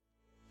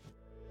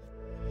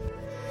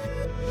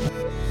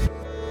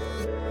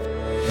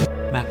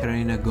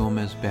Macarena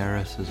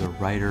Gómez-Barris is a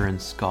writer and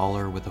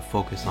scholar with a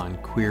focus on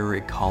queer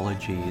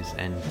ecologies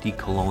and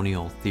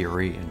decolonial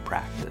theory and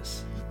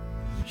practice.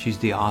 She's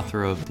the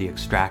author of The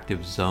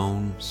Extractive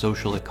Zone,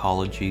 Social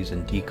Ecologies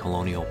and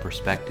Decolonial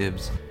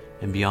Perspectives,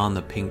 and Beyond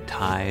the Pink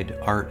Tide,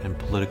 Art and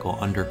Political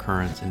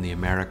Undercurrents in the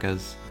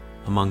Américas,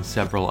 among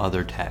several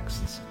other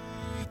texts.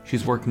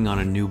 She's working on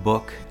a new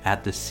book,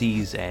 At the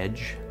Sea's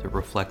Edge, that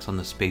reflects on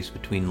the space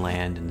between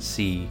land and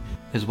sea,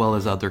 as well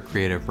as other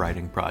creative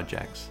writing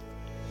projects.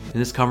 In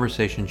this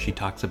conversation, she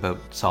talks about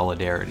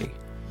solidarity.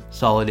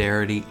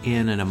 Solidarity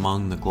in and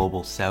among the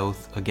global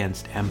south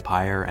against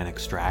empire and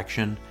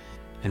extraction,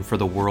 and for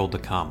the world to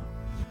come.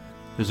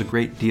 There's a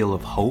great deal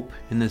of hope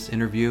in this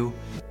interview,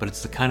 but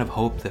it's the kind of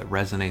hope that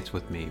resonates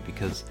with me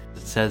because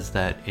it says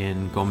that,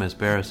 in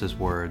Gomez-Barris'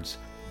 words,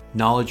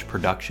 knowledge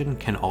production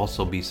can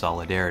also be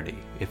solidarity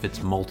if it's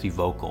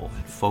multivocal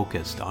and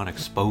focused on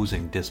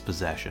exposing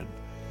dispossession.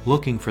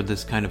 Looking for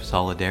this kind of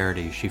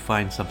solidarity, she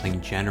finds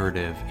something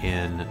generative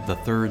in the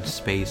third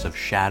space of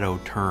shadow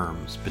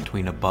terms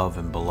between above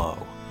and below.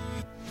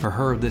 For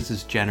her, this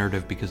is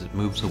generative because it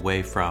moves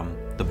away from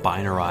the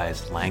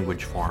binarized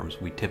language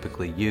forms we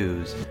typically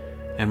use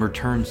and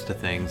returns to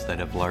things that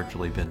have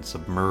largely been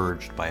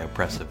submerged by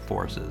oppressive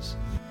forces.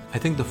 I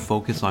think the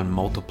focus on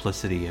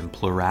multiplicity and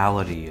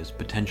plurality is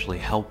potentially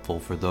helpful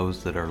for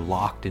those that are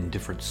locked in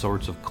different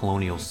sorts of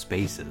colonial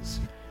spaces,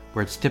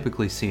 where it's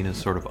typically seen as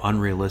sort of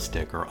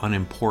unrealistic or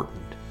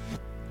unimportant.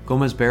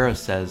 Gomez-Barris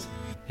says,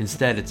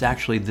 instead, it's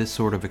actually this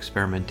sort of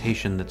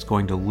experimentation that's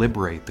going to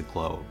liberate the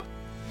globe.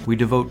 We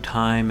devote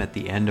time at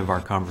the end of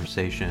our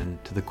conversation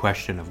to the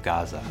question of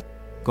Gaza.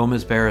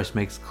 Gomez-Barris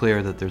makes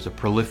clear that there's a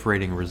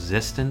proliferating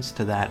resistance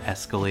to that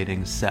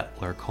escalating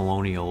settler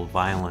colonial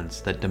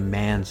violence that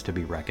demands to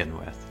be reckoned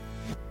with.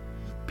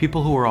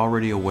 People who are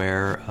already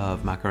aware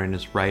of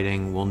Macarena's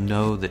writing will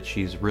know that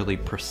she's really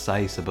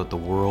precise about the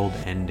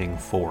world-ending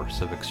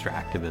force of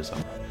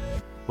extractivism.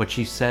 What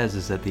she says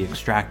is that the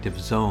extractive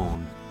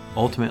zone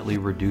ultimately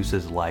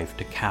reduces life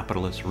to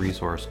capitalist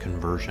resource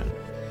conversion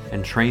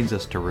and trains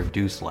us to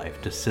reduce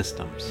life to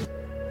systems.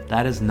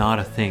 That is not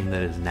a thing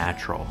that is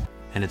natural,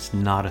 and it's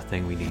not a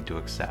thing we need to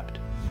accept.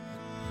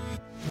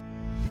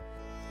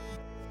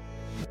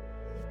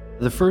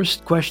 The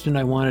first question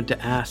I wanted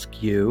to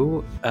ask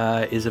you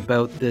is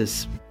about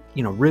this,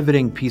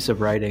 riveting piece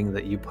of writing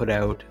that you put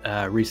out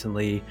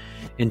recently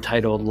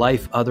entitled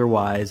Life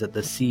Otherwise at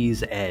the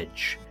Sea's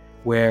Edge,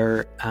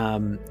 where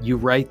you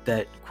write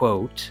that,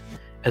 quote,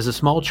 as a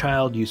small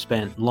child, you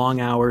spent long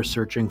hours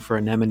searching for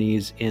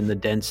anemones in the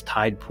dense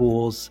tide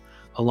pools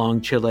along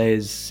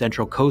Chile's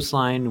central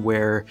coastline,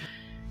 where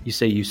you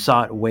say you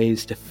sought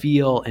ways to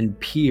feel and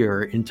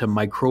peer into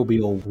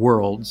microbial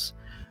worlds.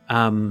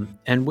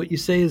 And what you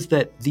say is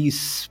that these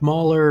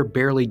smaller,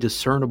 barely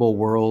discernible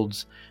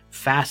worlds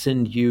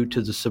fastened you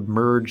to the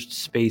submerged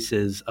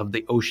spaces of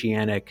the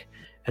oceanic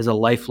as a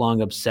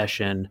lifelong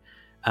obsession,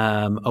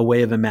 a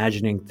way of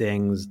imagining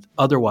things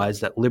otherwise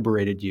that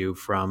liberated you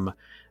from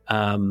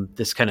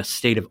this kind of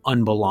state of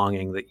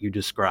unbelonging that you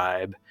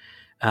describe,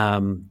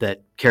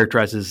 that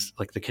characterizes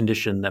like the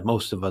condition that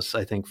most of us,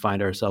 I think,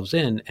 find ourselves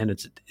in, and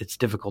it's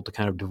difficult to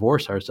kind of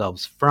divorce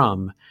ourselves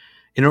from,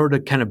 in order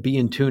to kind of be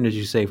in tune, as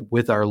you say,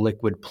 with our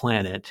liquid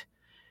planet.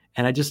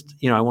 And I just,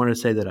 I wanted to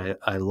say that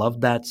I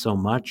love that so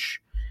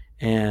much.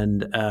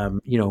 And,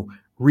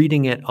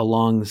 reading it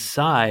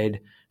alongside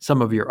some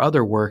of your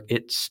other work,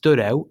 it stood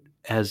out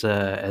as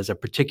a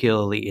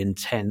particularly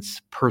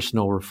intense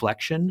personal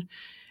reflection.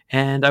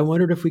 And I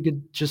wondered if we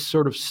could just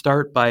sort of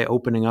start by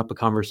opening up a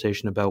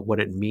conversation about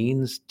what it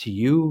means to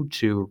you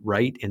to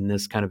write in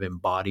this kind of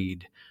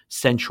embodied,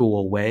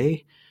 sensual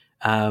way.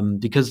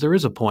 Because there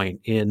is a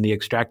point in the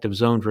Extractive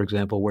Zone, for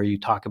example, where you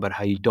talk about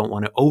how you don't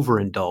want to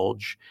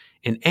overindulge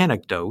in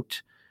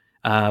anecdote,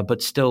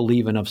 but still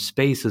leave enough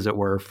space, as it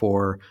were,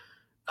 for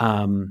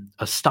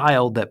a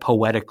style that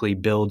poetically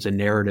builds a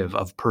narrative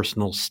of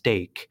personal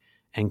stake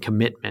and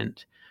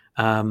commitment.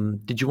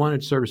 Did you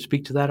want to sort of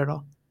speak to that at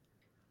all?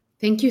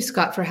 Thank you,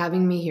 Scott, for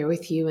having me here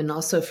with you and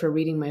also for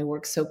reading my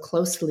work so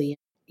closely.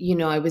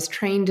 I was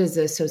trained as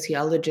a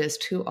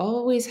sociologist who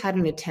always had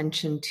an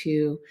attention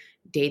to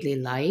daily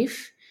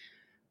life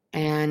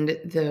and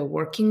the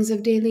workings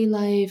of daily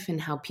life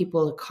and how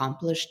people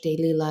accomplish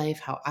daily life,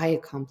 how I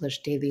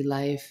accomplish daily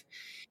life.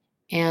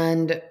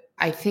 And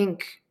I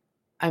think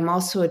I'm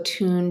also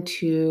attuned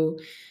to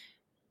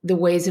the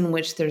ways in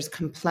which there's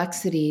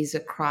complexities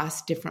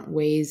across different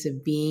ways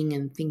of being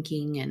and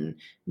thinking and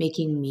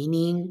making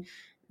meaning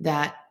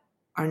that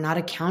are not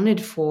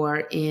accounted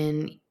for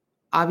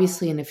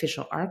obviously in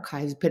official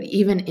archives, but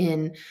even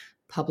in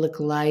public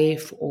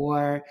life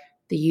or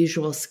the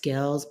usual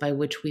scales by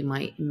which we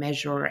might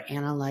measure or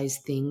analyze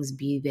things,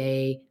 be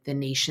they the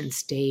nation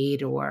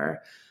state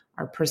or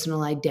our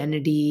personal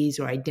identities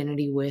or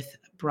identity with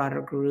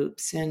broader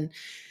groups. And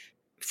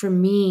for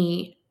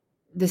me,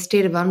 the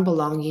state of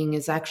unbelonging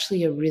is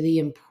actually a really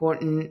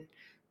important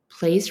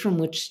place from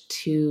which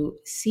to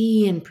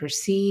see and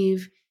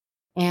perceive,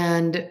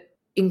 and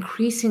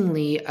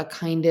increasingly a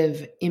kind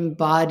of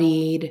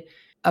embodied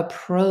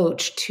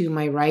approach to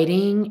my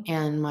writing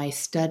and my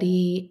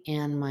study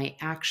and my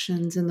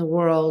actions in the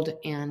world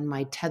and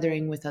my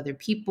tethering with other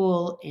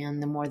people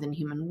and the more than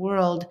human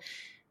world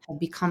have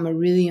become a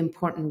really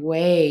important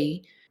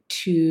way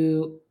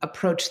to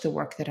approach the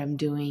work that I'm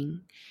doing.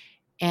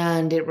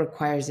 And it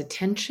requires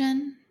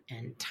attention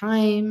and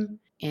time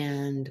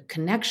and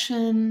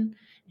connection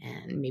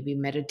and maybe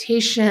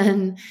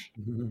meditation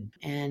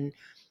and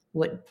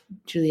what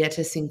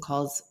Julieta Singh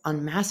calls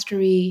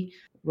unmastery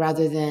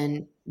rather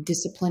than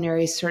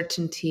disciplinary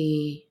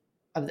certainty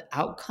of the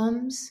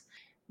outcomes.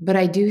 But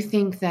I do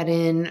think that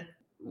in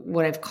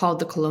what I've called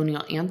the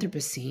colonial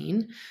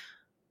Anthropocene,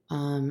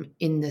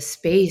 in the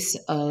space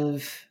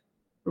of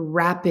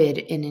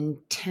rapid and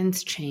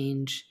intense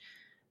change,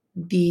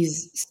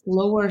 these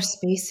slower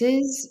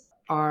spaces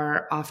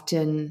are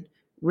often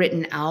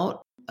written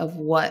out of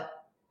what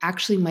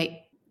actually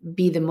might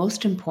be the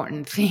most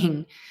important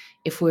thing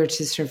if we're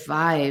to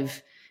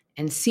survive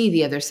and see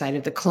the other side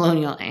of the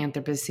colonial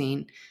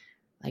Anthropocene.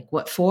 Like,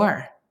 what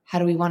for? How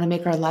do we want to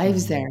make our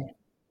lives there?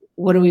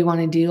 What do we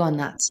want to do on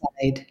that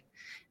side?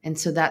 And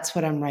so that's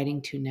what I'm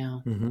writing to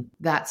now,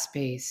 that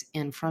space,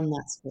 and from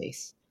that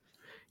space.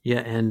 Yeah,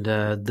 and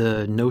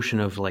the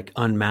notion of like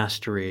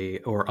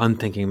unmastery or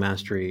unthinking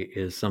mastery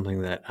is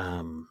something that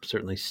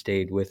certainly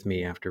stayed with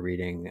me after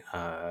reading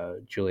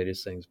Julieta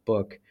Singh's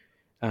book.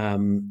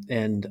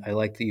 And I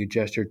like that you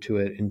gestured to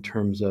it in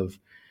terms of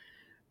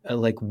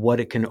like what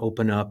it can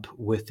open up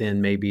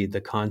within maybe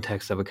the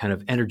context of a kind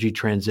of energy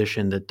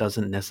transition that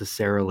doesn't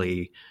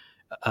necessarily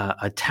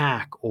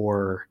attack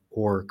or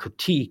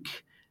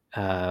critique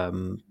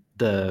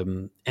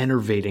the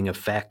enervating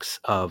effects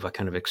of a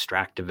kind of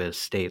extractivist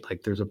state.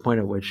 Like there's a point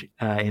at which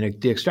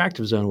the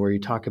extractive zone where you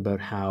talk about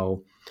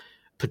how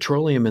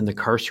petroleum and the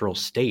carceral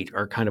state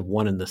are kind of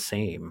one and the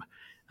same.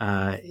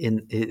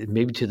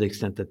 Maybe to the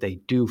extent that they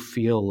do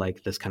feel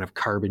like this kind of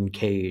carbon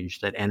cage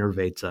that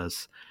enervates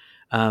us.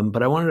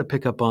 But I wanted to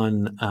pick up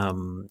on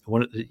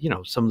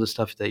some of the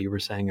stuff that you were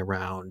saying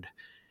around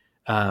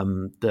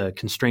the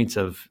constraints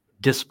of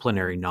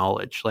disciplinary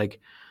knowledge. Like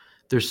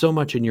there's so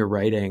much in your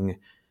writing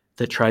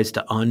that tries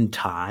to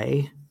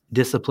untie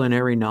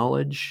disciplinary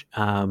knowledge,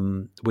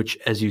 which,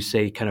 as you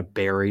say, kind of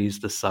buries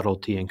the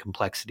subtlety and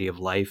complexity of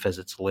life as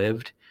it's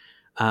lived.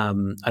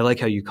 I like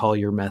how you call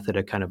your method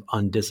a kind of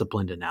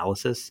undisciplined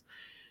analysis.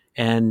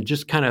 And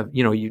just kind of,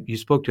 you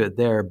spoke to it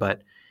there,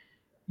 but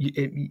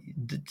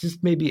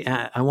just maybe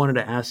I wanted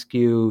to ask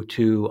you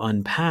to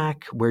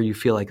unpack where you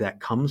feel like that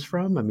comes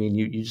from. I mean,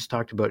 you just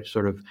talked about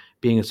sort of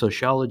being a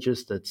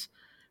sociologist that's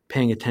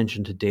paying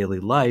attention to daily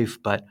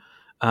life, but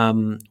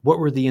what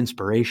were the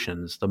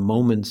inspirations, the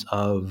moments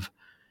of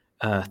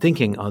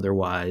thinking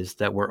otherwise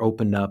that were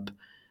opened up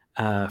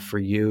for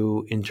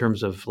you in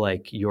terms of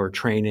like your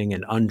training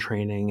and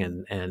untraining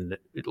and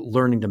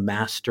learning to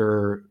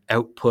master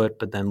output,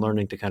 but then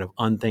learning to kind of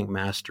unthink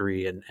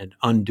mastery and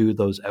undo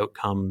those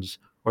outcomes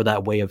or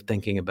that way of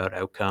thinking about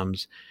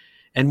outcomes?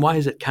 And why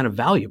is it kind of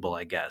valuable,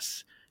 I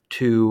guess,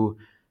 to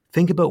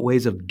think about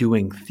ways of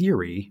doing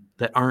theory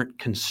that aren't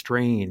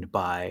constrained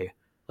by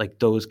like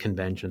those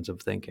conventions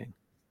of thinking?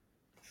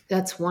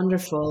 That's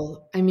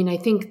wonderful. I mean, I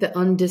think the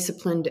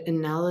undisciplined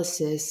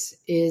analysis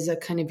is a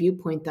kind of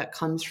viewpoint that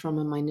comes from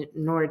a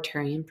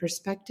minoritarian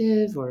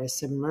perspective or a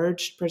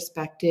submerged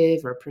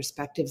perspective or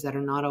perspectives that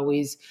are not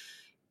always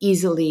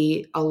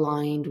easily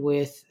aligned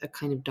with a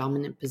kind of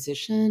dominant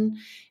position.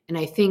 And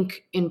I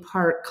think in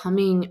part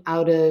coming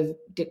out of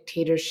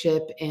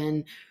dictatorship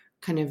and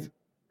kind of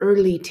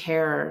early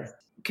terror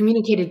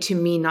communicated to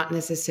me, not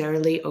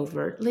necessarily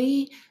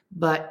overtly,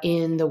 but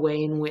in the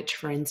way in which,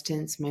 for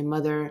instance, my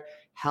mother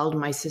held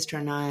my sister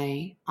and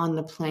I on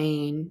the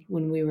plane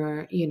when we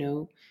were,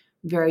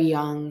 very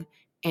young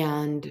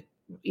and,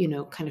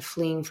 kind of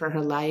fleeing for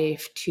her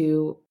life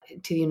to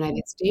the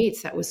United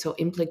States that was so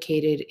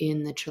implicated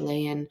in the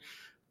Chilean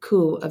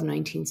coup of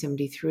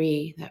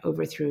 1973 that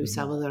overthrew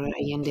Salvador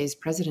Allende's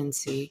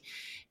presidency.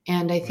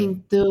 And I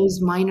think those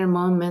minor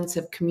moments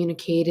of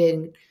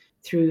communicating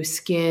through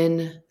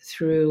skin,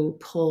 through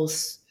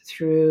pulse,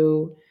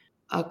 through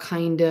a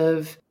kind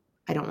of,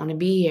 I don't want to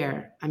be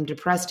here. I'm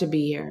depressed to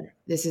be here.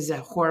 This is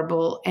a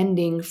horrible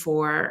ending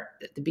for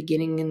the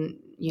beginning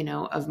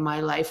of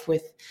my life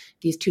with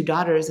these two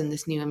daughters in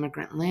this new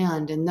immigrant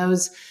land. And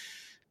those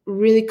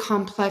really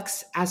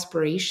complex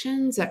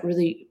aspirations that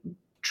really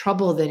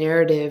trouble the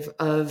narrative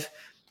of,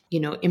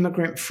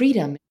 immigrant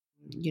freedom.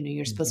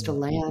 You're supposed to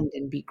land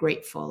and be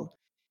grateful.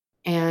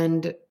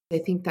 And I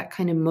think that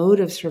kind of mode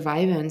of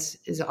survivance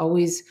is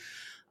always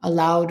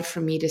allowed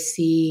for me to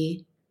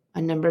see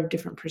a number of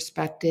different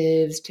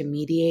perspectives, to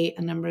mediate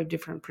a number of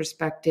different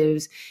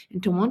perspectives,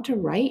 and to want to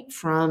write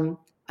from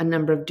a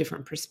number of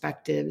different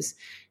perspectives.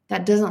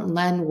 That doesn't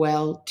lend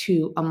well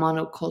to a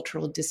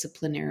monocultural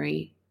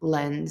disciplinary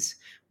lens,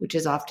 which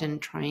is often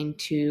trying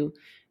to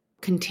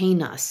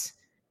contain us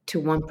to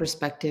one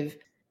perspective.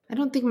 I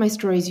don't think my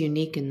story is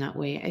unique in that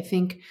way. I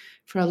think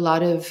for a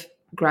lot of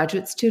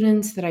graduate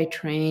students that I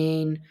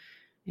train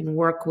and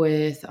work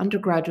with,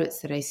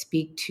 undergraduates that I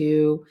speak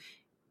to,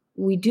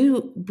 we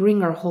do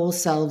bring our whole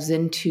selves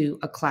into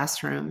a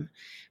classroom.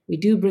 We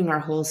do bring our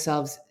whole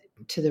selves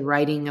to the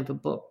writing of a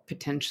book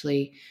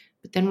potentially,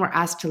 but then we're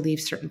asked to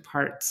leave certain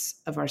parts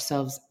of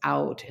ourselves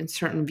out and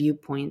certain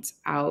viewpoints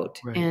out.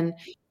 Right. And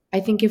I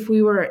think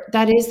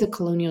that is the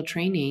colonial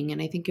training.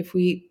 And I think if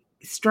we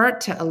start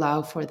to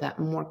allow for that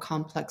more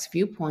complex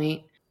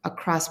viewpoint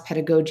across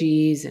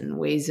pedagogies and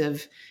ways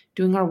of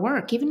doing our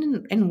work,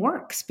 even in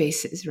work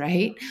spaces,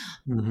 right?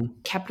 Mm-hmm.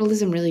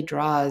 Capitalism really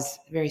draws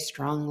very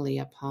strongly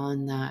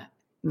upon that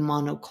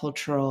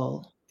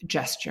monocultural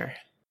gesture.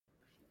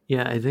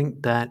 Yeah, I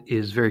think that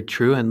is very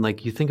true. And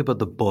like you think about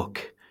the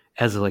book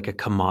as like a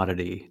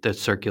commodity that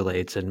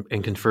circulates and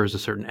confers a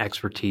certain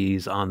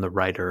expertise on the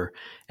writer,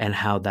 and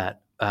how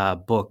that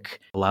book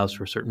allows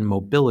for certain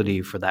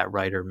mobility for that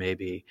writer,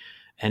 maybe,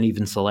 and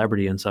even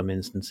celebrity in some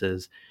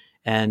instances.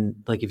 And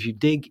like if you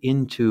dig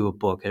into a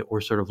book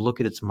or sort of look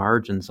at its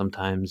margins,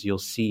 sometimes you'll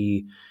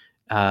see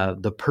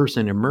the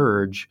person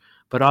emerge,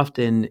 but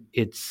often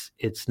it's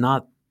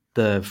not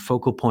the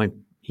focal point,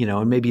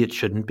 and maybe it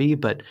shouldn't be,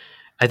 but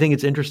I think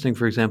it's interesting,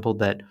 for example,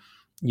 that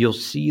you'll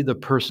see the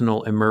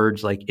personal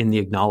emerge like in the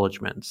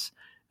acknowledgments,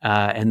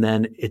 and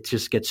then it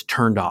just gets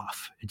turned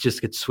off. It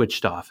just gets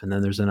switched off, and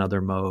then there's another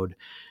mode.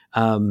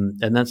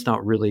 And that's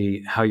not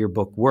really how your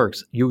book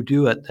works. You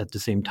do at the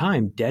same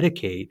time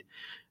dedicate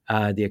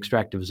the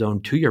extractive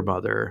zone to your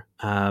mother,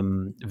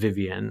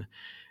 Vivian,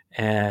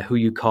 who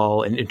you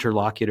call an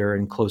interlocutor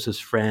and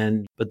closest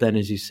friend. But then,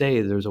 as you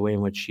say, there's a way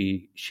in which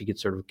she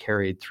gets sort of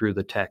carried through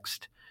the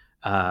text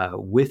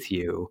with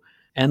you.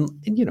 And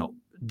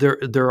there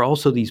are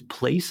also these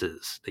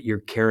places that you're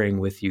carrying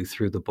with you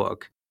through the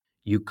book.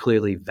 You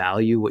clearly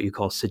value what you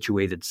call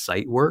situated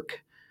site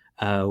work,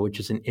 which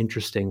is an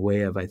interesting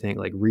way of, I think,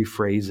 like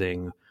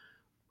rephrasing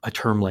a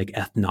term like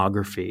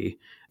ethnography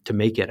to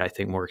make it, I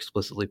think, more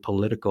explicitly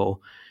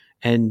political.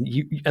 And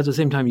you, at the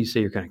same time, you say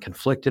you're kind of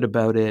conflicted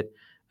about it.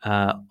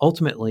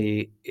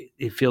 Ultimately,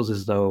 it feels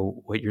as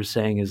though what you're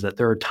saying is that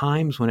there are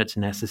times when it's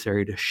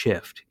necessary to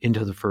shift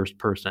into the first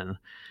person.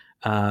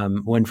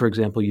 When, for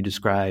example, you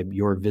describe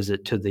your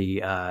visit to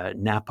the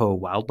Napo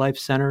Wildlife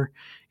Center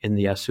in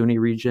the Yasuni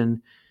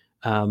region,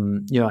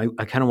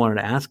 I kind of wanted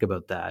to ask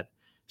about that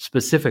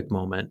specific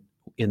moment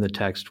in the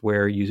text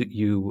where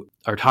you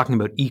are talking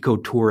about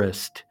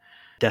ecotourist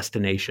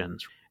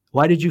destinations.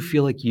 Why did you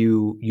feel like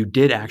you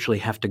did actually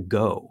have to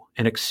go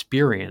and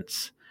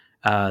experience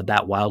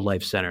that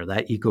wildlife center,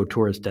 that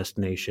ecotourist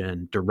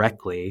destination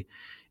directly?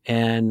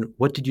 And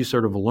what did you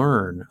sort of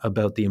learn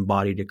about the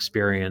embodied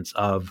experience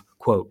of,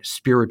 quote,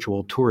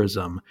 spiritual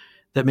tourism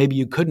that maybe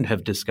you couldn't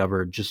have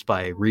discovered just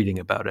by reading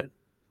about it?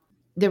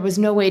 There was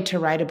no way to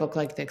write a book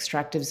like The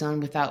Extractive Zone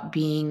without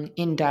being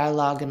in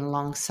dialogue and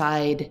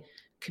alongside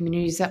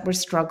communities that were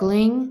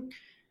struggling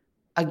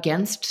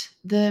against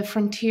the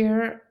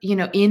frontier,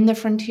 in the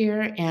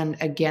frontier and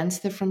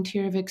against the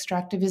frontier of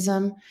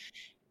extractivism,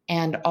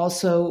 and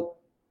also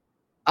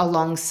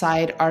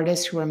alongside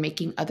artists who are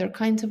making other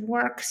kinds of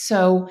work.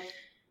 So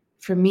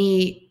for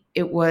me,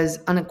 it was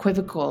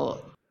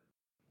unequivocal.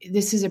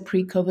 This is a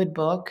pre-COVID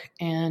book,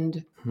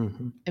 and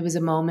Mm-hmm. it was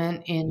a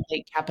moment in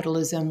late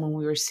capitalism when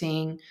we were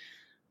seeing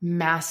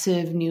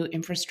massive new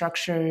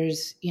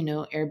infrastructures.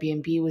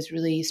 Airbnb was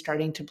really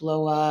starting to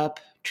blow up,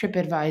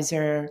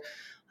 TripAdvisor,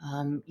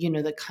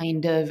 the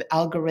kind of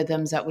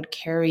algorithms that would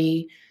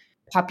carry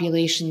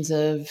populations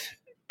of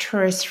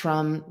tourists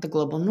from the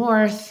global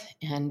north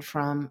and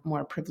from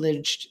more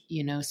privileged,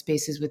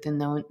 spaces within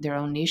their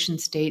own nation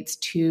states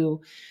to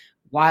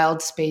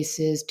wild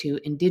spaces, to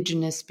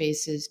indigenous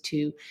spaces,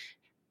 to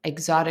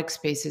exotic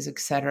spaces, et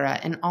cetera.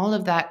 And all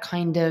of that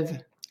kind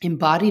of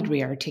embodied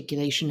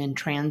rearticulation and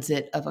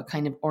transit of a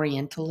kind of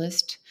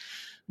Orientalist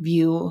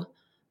view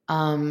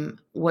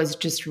was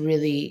just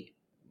really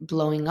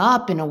blowing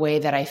up in a way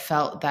that I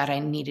felt that I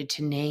needed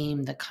to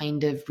name the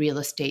kind of real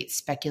estate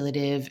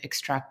speculative,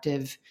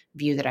 extractive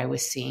view that I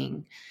was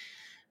seeing.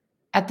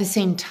 At the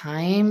same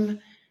time,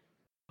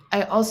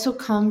 I also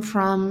come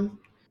from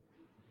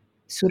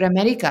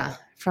Sudamerica,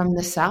 from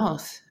the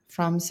South,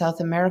 from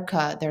South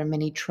America. There are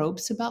many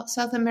tropes about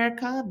South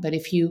America, but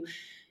if you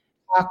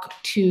talk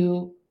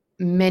to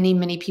many,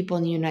 many people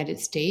in the United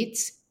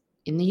States,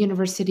 in the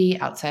university,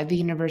 outside the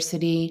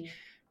university,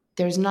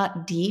 there's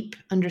not deep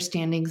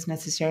understandings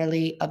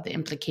necessarily of the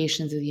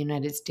implications of the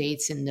United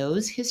States in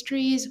those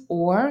histories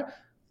or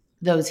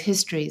those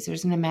histories.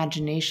 There's an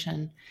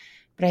imagination.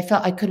 But I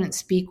felt I couldn't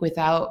speak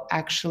without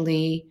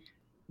actually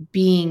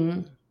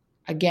being,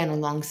 again,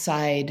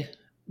 alongside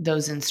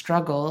those in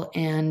struggle.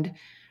 And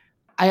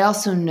I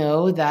also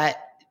know that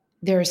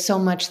there is so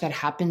much that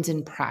happens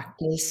in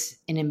practice,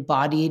 in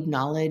embodied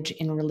knowledge,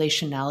 in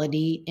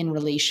relationality, in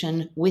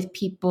relation with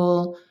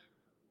people,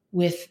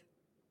 with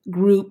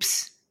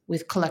groups,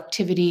 with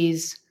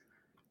collectivities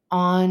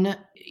on,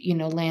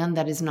 land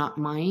that is not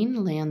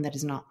mine, land that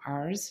is not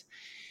ours.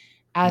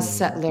 As Mm-hmm.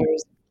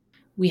 settlers,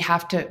 we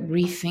have to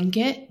rethink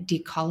it,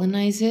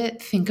 decolonize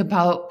it, think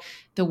about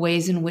the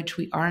ways in which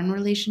we are in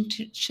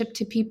relationship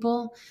to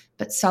people.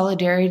 But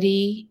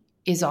solidarity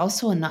is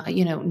also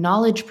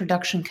knowledge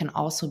production can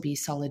also be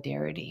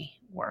solidarity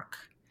work.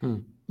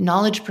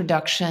 Knowledge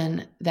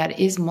production that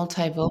is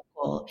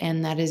multivocal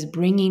and that is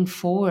bringing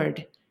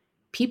forward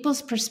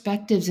people's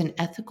perspectives in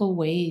ethical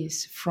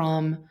ways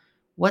from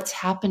what's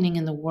happening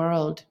in the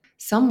world.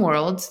 Some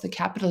worlds, the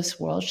capitalist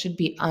world, should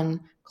be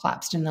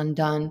uncollapsed and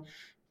undone.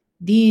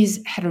 These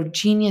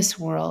heterogeneous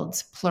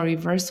worlds,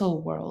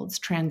 pluriversal worlds,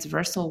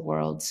 transversal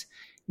worlds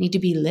need to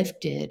be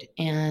lifted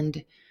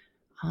and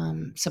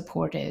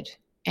supported.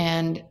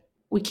 And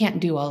we can't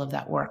do all of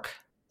that work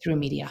through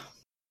media.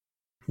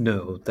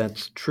 No,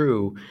 that's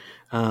true,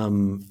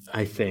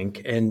 I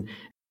think. And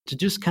to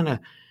just kind of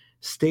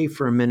stay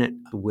for a minute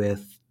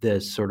with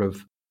this sort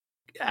of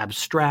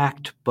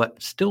abstract,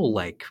 but still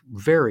like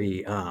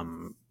very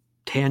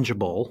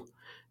tangible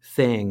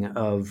thing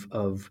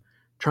of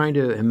trying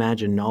to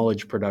imagine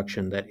knowledge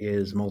production that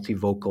is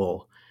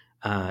multivocal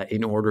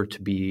in order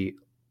to be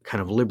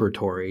kind of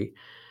liberatory.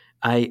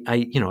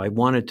 I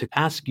wanted to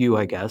ask you,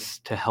 I guess,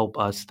 to help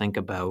us think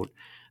about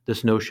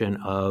this notion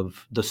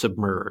of the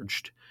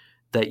submerged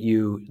that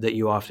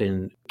you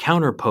often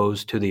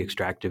counterpose to the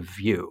extractive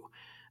view.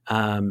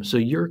 So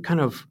you're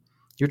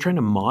trying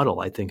to model,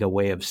 I think, a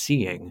way of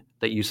seeing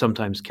that you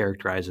sometimes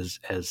characterize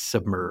as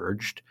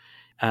submerged.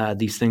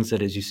 These things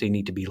that, as you say,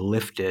 need to be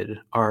lifted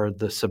are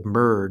the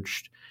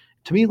submerged.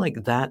 To me,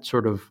 like that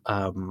sort of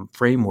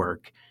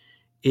framework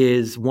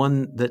is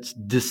one that's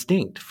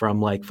distinct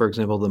from, like, for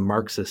example, the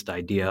Marxist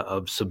idea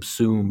of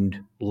subsumed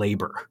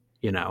labor,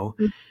 So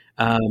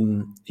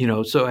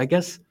I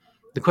guess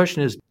the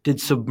question is,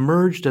 did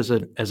submerged as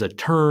a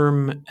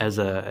term, as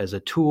a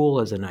tool,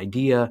 as an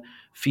idea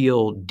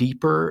feel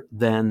deeper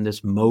than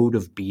this mode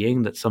of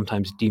being that's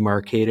sometimes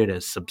demarcated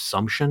as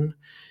subsumption,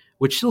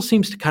 which still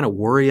seems to kind of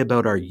worry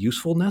about our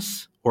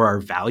usefulness or our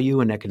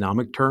value in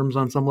economic terms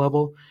on some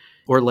level?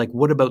 Or like,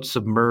 what about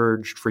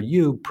submerged for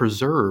you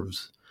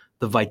preserves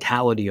the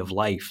vitality of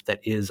life that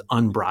is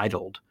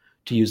unbridled,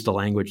 to use the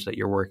language that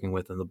you're working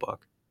with in the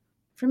book?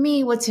 For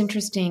me, what's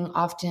interesting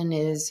often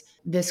is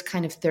this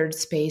kind of third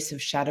space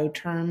of shadow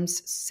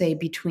terms, say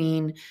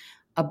between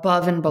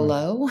above and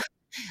below,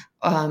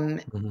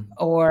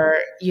 or,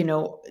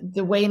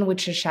 the way in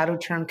which a shadow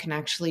term can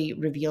actually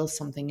reveal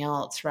something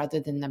else rather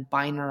than the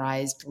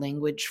binarized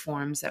language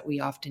forms that we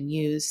often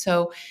use.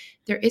 So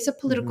there is a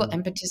political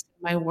impetus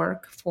in my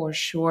work for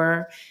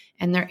sure.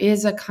 And there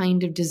is a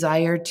kind of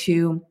desire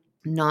to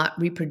not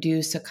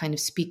reproduce a kind of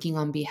speaking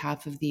on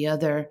behalf of the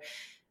other.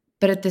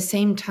 But at the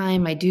same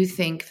time, I do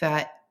think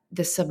that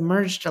the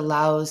submerged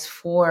allows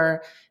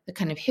for the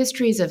kind of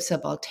histories of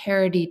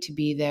subalterity to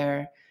be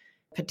there,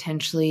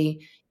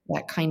 potentially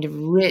that kind of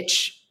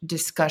rich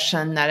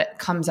discussion that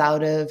comes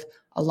out of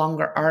a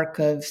longer arc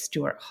of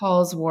Stuart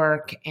Hall's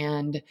work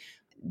and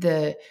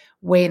the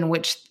way in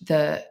which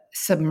the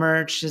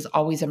submerged is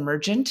always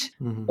emergent,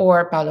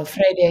 or Paulo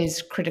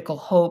Freire's critical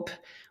hope,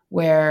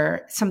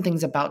 where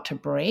something's about to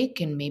break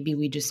and maybe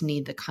we just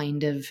need the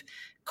kind of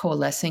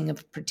coalescing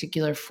of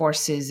particular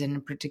forces in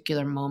a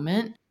particular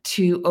moment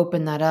to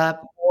open that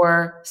up,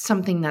 or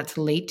something that's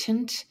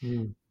latent.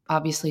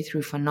 Obviously,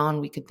 through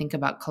Fanon, we could think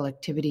about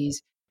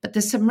collectivities, but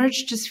the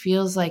submerged just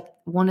feels like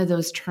one of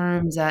those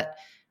terms that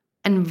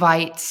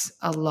invites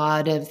a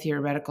lot of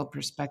theoretical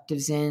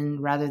perspectives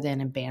in rather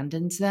than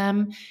abandons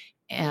them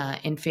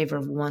in favor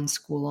of one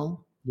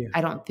school. Yeah.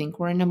 I don't think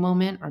we're in a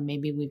moment, or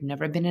maybe we've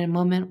never been in a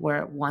moment,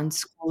 where one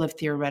school of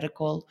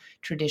theoretical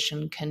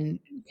tradition can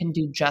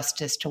do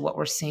justice to what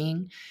we're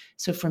seeing.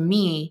 So for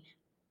me,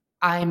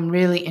 I'm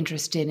really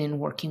interested in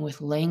working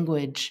with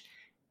language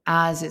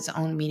as its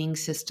own meaning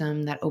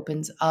system that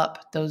opens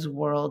up those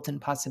worlds and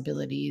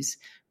possibilities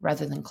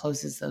rather than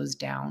closes those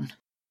down.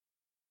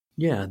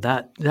 Yeah,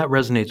 that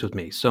resonates with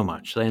me so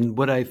much. And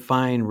what I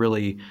find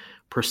really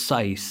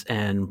precise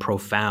and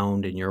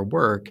profound in your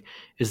work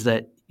is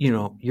that,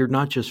 you're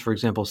not just, for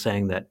example,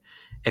 saying that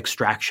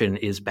extraction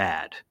is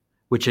bad,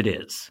 which it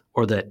is,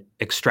 or that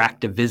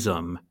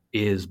extractivism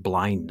is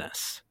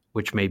blindness,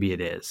 which maybe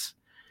it is,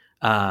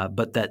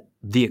 but that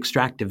the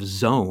extractive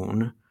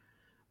zone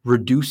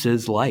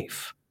reduces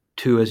life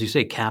to, as you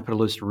say,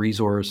 capitalist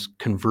resource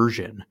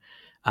conversion,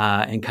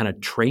 and kind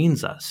of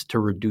trains us to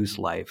reduce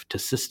life to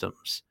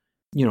systems.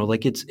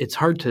 Like it's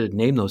hard to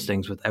name those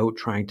things without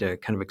trying to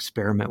kind of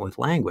experiment with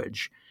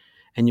language.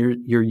 And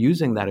you're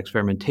using that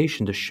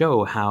experimentation to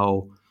show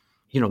how,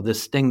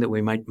 this thing that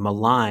we might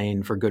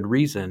malign for good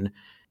reason,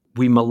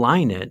 we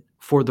malign it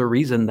for the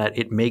reason that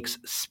it makes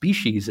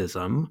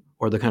speciesism,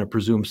 or the kind of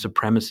presumed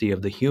supremacy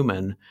of the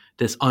human,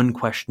 this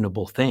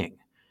unquestionable thing.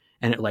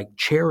 And it like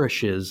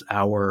cherishes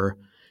our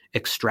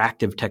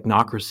extractive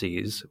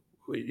technocracies,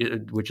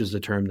 which is the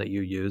term that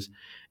you use,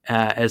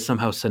 as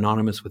somehow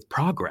synonymous with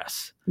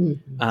progress.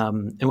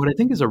 And what I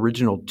think is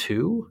original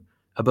too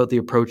about the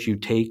approach you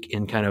take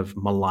in kind of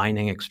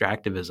maligning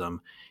extractivism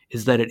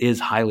is that it is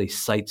highly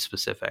site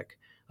specific.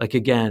 Like,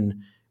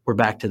 again, we're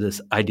back to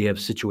this idea of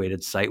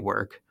situated site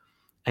work,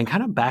 and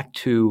kind of back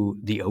to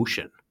the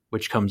ocean,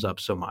 which comes up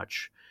so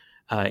much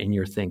in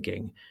your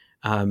thinking.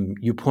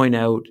 You point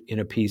out in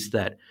a piece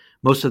that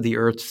Most of the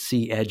Earth's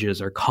sea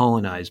edges are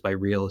colonized by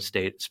real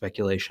estate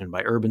speculation,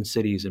 by urban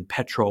cities and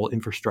petrol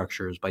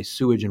infrastructures, by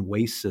sewage and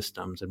waste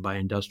systems, and by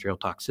industrial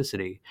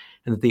toxicity,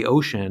 and that the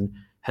ocean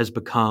has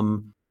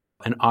become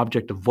an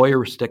object of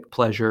voyeuristic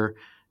pleasure,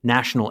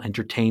 national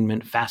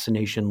entertainment,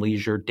 fascination,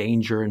 leisure,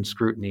 danger, and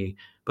scrutiny,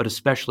 but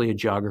especially a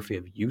geography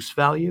of use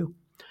value.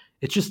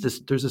 It's just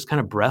this, there's this kind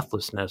of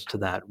breathlessness to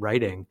that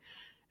writing.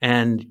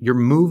 And your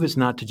move is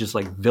not to just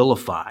like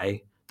vilify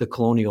the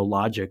colonial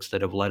logics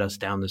that have led us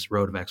down this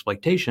road of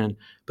exploitation,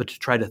 but to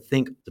try to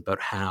think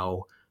about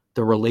how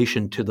the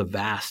relation to the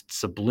vast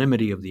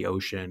sublimity of the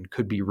ocean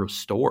could be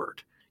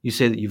restored. You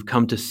say that you've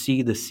come to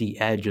see the sea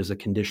edge as a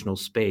conditional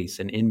space,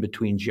 an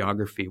in-between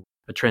geography,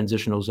 a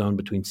transitional zone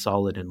between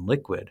solid and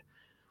liquid.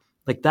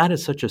 Like that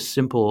is such a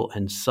simple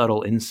and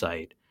subtle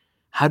insight.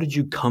 How did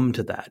you come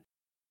to that?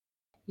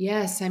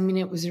 Yes, I mean,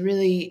 it was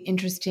really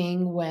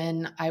interesting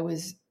when I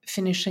was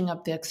finishing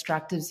up the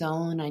extractive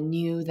zone. I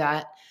knew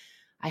that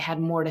I had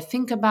more to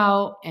think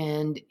about,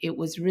 and it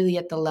was really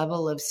at the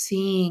level of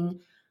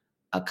seeing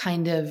a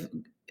kind of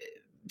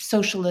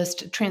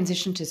socialist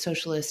transition to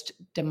socialist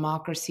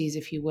democracies,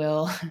 if you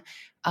will,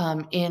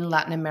 in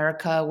Latin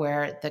America,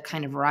 where the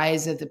kind of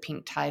rise of the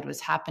pink tide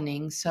was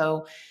happening.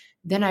 So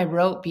then I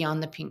wrote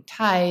Beyond the Pink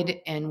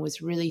Tide and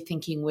was really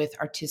thinking with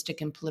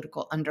artistic and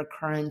political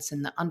undercurrents,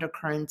 and the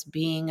undercurrents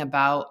being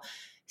about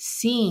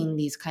seeing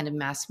these kind of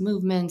mass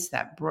movements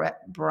that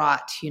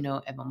brought,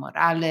 Evo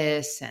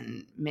Morales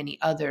and many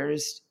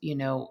others,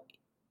 in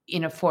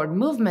a forward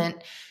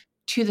movement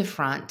to the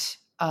front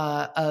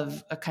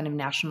of a kind of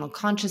national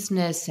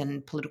consciousness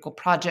and political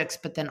projects,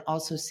 but then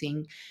also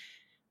seeing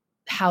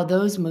how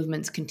those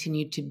movements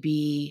continued to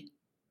be,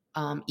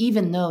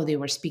 even though they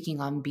were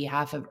speaking on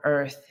behalf of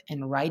Earth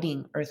and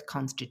writing Earth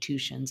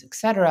constitutions, et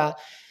cetera,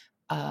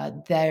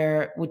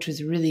 which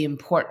was really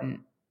important.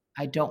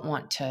 I don't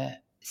want to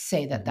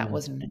say that that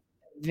wasn't a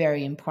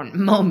very important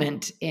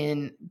moment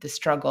in the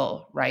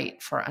struggle,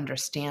 right, for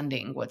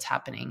understanding what's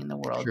happening in the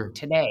world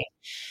today.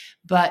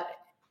 But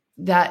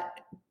that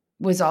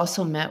was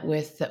also met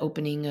with the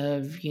opening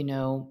of,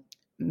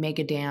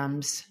 mega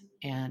dams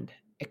and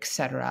et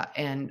cetera,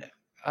 and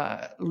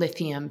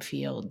lithium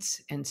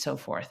fields and so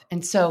forth.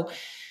 And so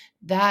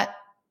that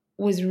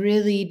was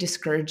really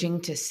discouraging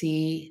to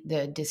see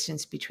the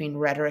distance between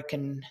rhetoric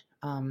and,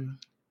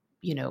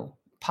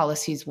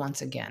 policies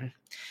once again.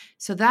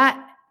 So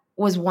that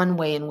was one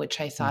way in which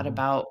I thought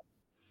about,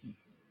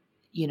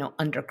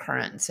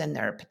 undercurrents and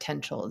their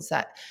potentials,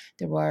 that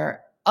there were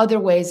other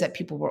ways that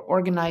people were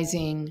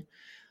organizing,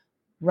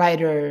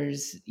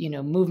 writers,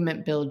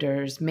 movement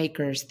builders,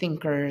 makers,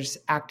 thinkers,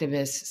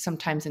 activists,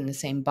 sometimes in the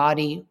same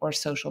body or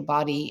social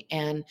body,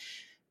 and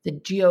the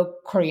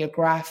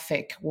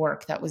geochoreographic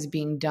work that was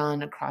being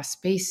done across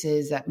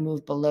spaces that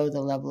moved below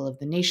the level of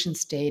the nation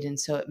state. And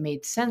so it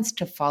made sense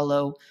to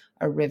follow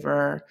a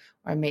river,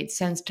 or made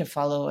sense to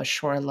follow a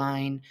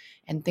shoreline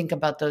and think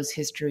about those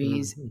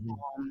histories,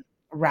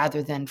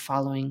 rather than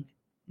following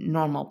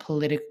normal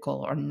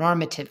political or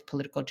normative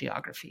political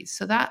geographies.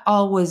 So that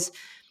all was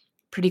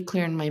pretty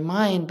clear in my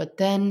mind, but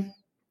then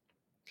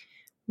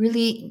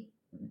really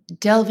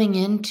delving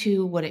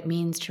into what it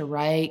means to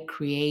write,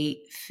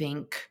 create,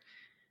 think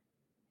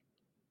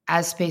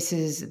as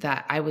spaces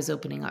that I was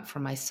opening up for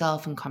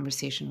myself in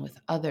conversation with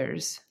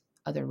others,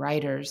 other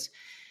writers,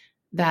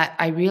 that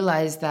I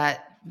realized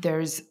that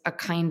there's a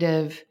kind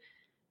of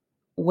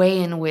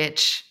way in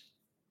which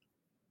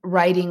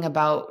writing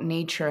about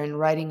nature and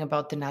writing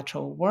about the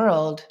natural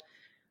world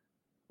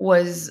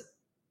was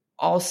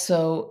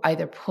also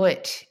either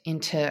put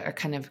into a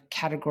kind of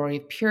category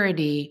of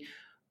purity,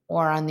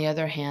 or on the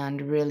other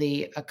hand,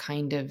 really a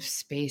kind of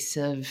space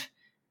of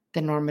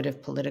the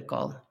normative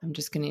political. I'm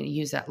just going to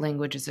use that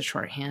language as a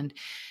shorthand.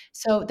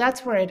 So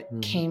that's where it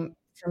came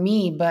for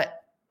me. But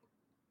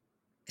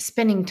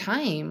spending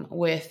time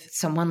with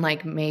someone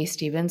like Mae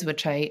Stevens,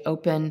 which I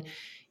open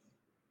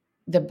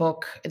the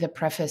book, the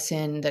preface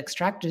in The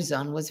Extractive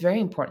Zone, was very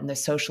important. The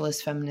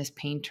socialist feminist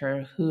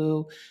painter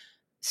who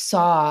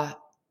saw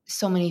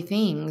so many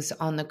things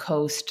on the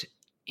coast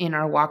in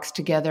our walks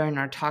together, in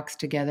our talks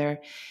together.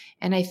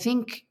 And I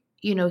think,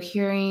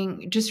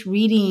 just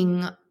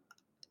reading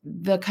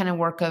the kind of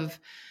work of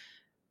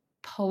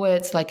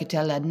poets like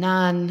Etel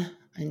Adnan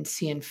and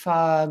Cian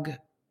Fogg,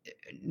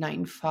 Night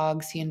and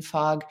Fog, Cian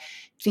Fogg,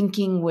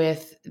 thinking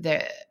with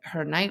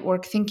her night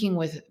work, thinking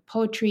with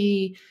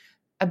poetry,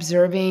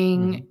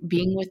 observing,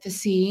 being with the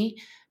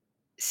sea,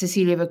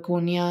 Cecilia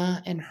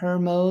Vicuña and her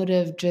mode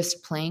of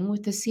just playing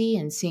with the sea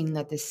and seeing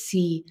that the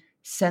sea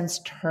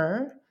sensed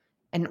her,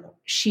 and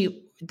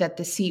that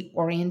the sea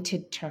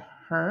oriented to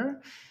her,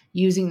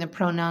 using the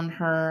pronoun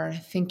her,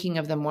 thinking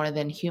of the more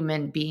than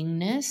human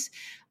beingness,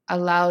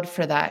 allowed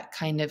for that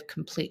kind of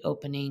complete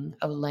opening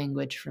of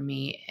language for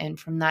me. And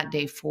from that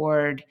day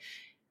forward,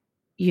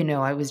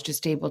 I was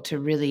just able to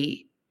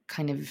really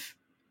kind of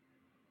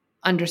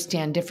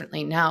understand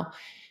differently. Now,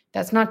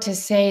 that's not to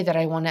say that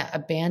I want to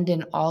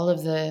abandon all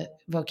of the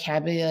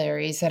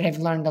vocabularies that I've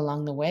learned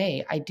along the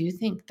way. I do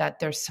think that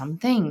there's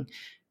something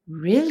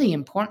really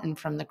important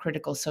from the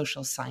critical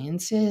social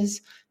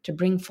sciences to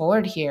bring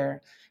forward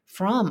here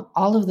from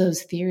all of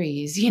those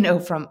theories,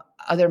 from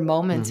other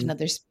moments and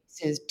other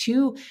spaces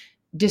to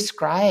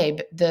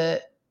describe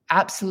the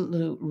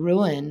absolute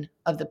ruin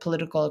of the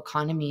political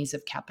economies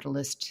of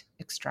capitalist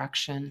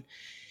extraction.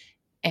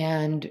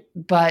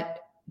 But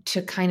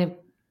to kind of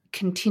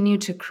continue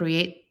to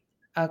create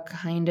a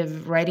kind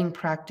of writing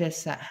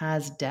practice that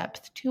has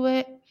depth to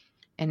it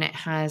and it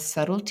has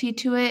subtlety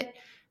to it,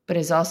 but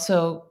is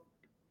also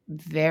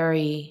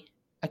very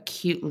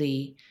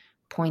acutely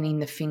pointing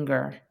the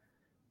finger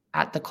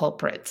at the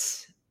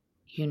culprits,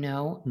 and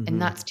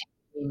that's taken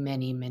me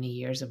many, many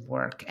years of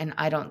work. And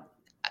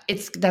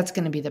that's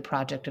going to be the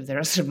project of the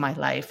rest of my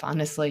life,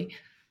 honestly.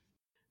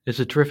 It's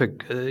a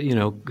terrific,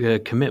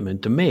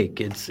 commitment to make.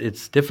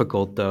 It's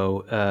difficult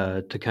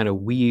though to kind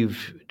of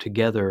weave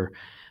together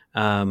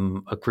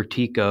a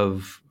critique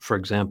of, for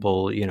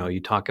example, you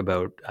talk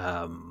about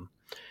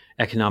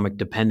economic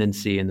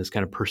dependency and this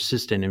kind of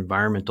persistent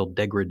environmental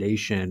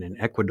degradation in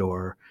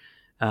Ecuador,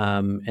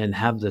 and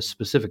have this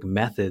specific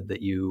method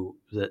that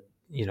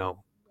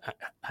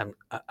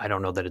I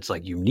don't know that it's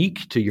like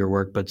unique to your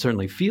work, but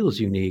certainly feels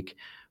unique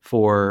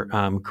for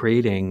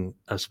creating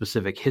a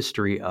specific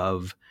history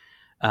of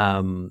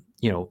the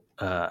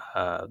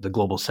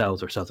global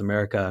South or South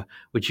America,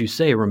 which you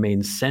say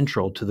remains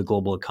central to the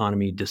global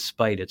economy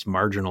despite its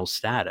marginal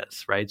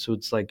status, right? So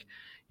it's like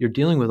you're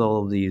dealing with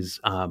all of these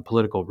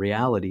political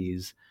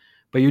realities,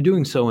 but you're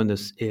doing so in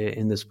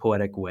this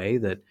poetic way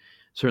that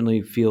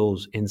certainly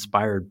feels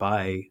inspired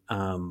by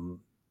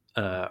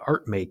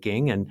art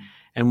making.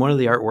 And one of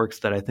the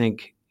artworks that I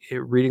think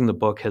reading the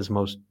book has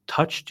most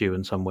touched you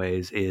in some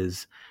ways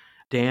is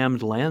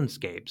dammed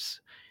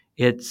landscapes.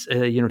 It's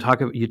you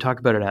talk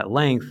about it at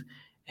length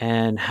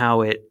and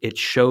how it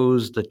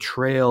shows the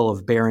trail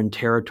of barren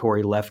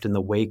territory left in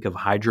the wake of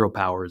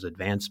hydropower's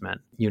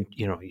advancement. You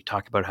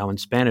talk about how in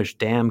Spanish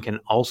dam can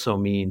also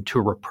mean to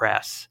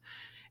repress.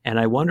 And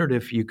I wondered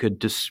if you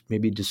could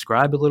maybe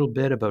describe a little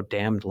bit about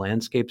dammed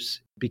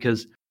landscapes,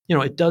 because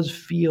it does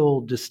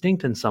feel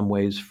distinct in some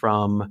ways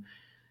from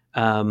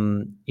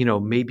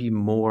maybe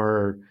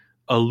more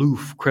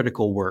aloof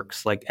critical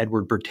works like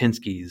Edward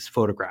Burtynsky's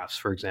photographs,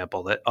 for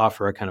example, that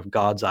offer a kind of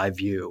God's eye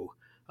view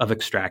of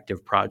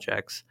extractive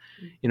projects.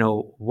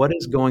 What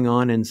is going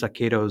on in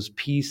Saqueto's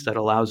piece that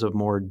allows a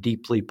more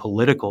deeply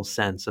political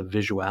sense of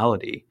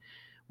visuality,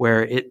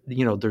 where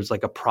there's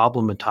like a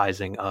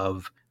problematizing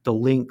of the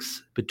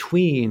links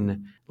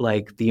between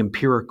like the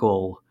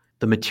empirical,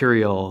 the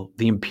material,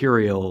 the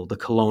imperial, the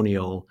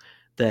colonial,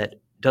 that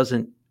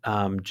doesn't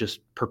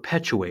just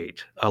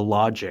perpetuate a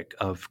logic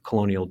of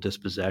colonial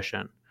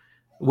dispossession,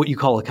 what you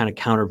call a kind of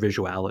counter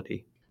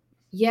visuality.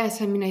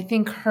 Yes, I mean, I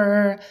think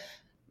her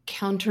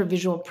counter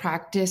visual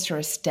practice or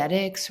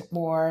aesthetics,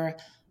 or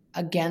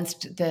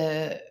against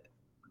the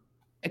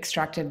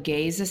extractive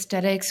gaze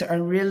aesthetics,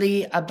 are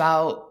really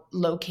about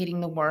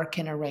locating the work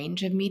in a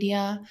range of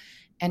media,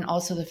 and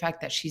also the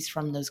fact that she's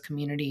from those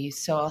communities.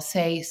 So I'll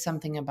say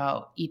something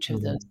about each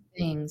of those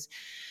things.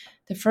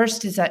 The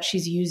first is that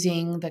she's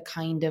using the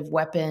kind of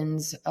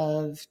weapons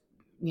of,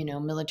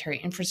 military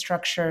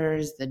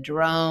infrastructures, the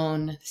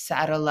drone,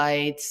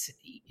 satellites,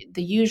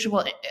 the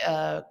usual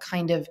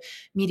kind of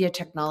media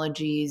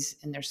technologies,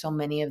 and there's so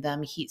many of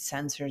them, heat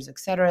sensors, et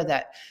cetera,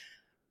 that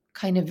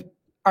kind of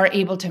are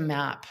able to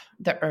map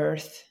the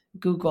earth,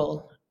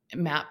 Google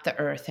map the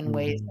earth in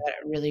ways that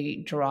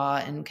really draw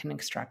and can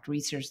extract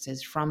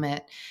resources from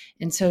it.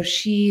 And so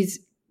she's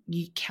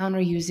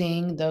counter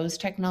using those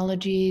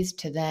technologies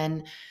to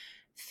then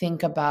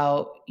think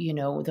about,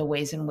 the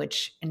ways in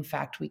which, in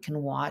fact, we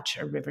can watch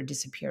a river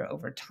disappear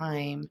over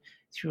time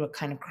through a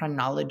kind of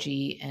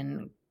chronology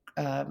and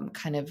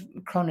kind of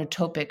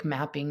chronotopic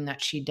mapping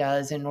that she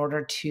does in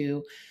order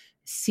to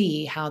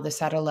see how the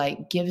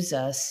satellite gives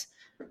us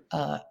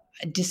a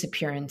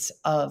disappearance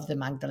of the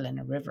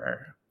Magdalena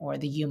River or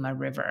the Yuma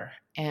River.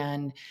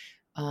 And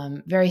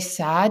very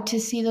sad to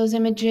see those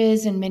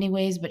images in many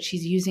ways, but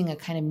she's using a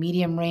kind of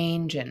medium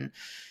range and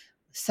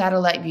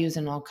satellite views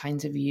and all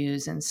kinds of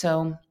views. And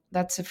so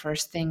that's the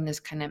first thing,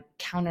 this kind of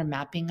counter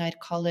mapping, I'd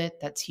call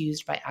it, that's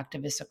used by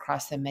activists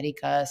across the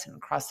Américas and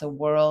across the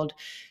world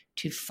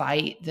to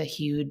fight the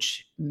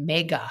huge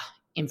mega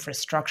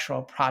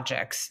infrastructural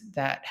projects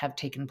that have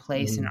taken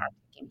place and are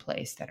taking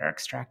place that are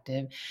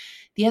extractive.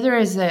 The other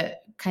is a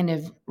kind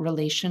of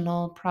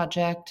relational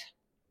project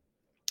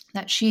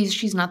that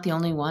she's not the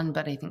only one,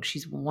 but I think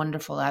she's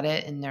wonderful at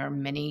it. And there are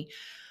many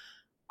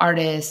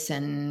artists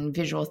and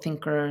visual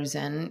thinkers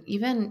and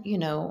even,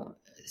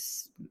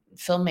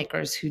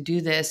 filmmakers who do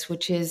this,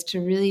 which is to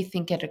really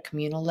think at a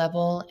communal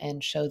level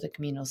and show the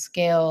communal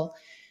scale,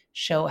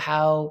 show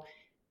how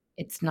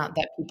it's not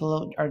that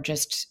people are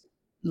just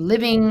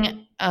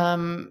living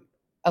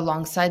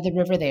alongside the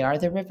river. They are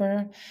the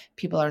river.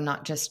 People are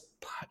not just,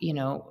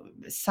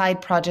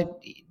 side project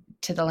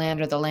to the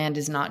land, or the land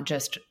is not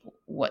just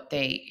what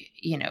they,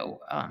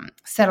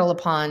 settle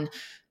upon.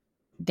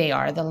 They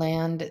are the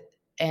land.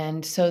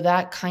 And so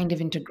that kind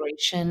of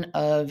integration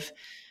of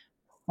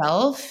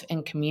self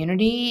and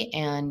community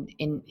and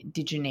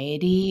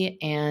indigeneity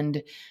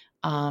and,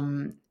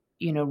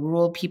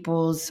 rural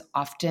peoples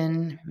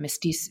often,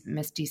 misty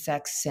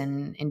sex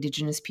and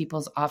indigenous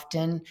peoples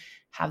often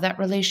have that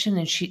relation,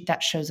 and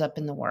that shows up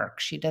in the work.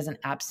 She doesn't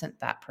absent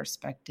that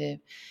perspective.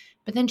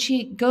 But then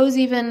she goes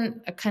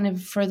even a kind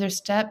of further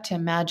step to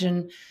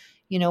imagine,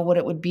 what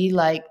it would be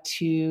like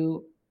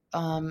to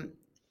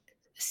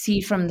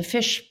see from the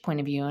fish point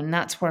of view. And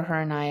that's where her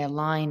and I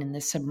align in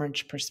the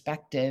submerged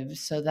perspective,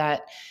 so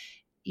that,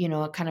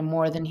 a kind of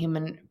more than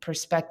human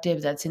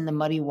perspective that's in the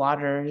muddy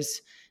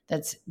waters,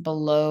 that's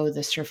below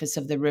the surface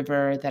of the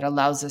river, that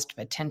allows us to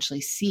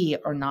potentially see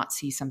or not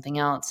see something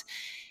else.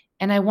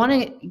 And I want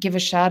to give a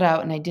shout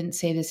out, and I didn't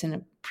say this in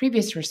a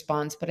previous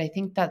response, but I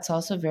think that's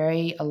also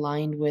very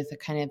aligned with a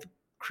kind of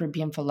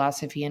Caribbean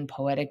philosophy and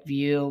poetic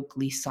view,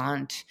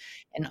 glissant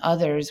and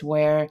others,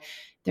 where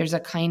there's a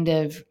kind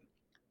of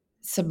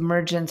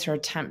submergence or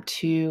attempt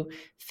to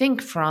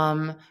think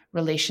from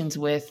relations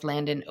with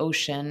land and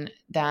ocean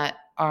that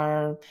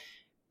are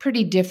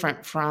pretty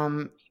different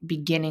from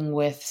beginning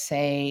with,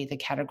 say, the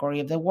category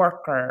of the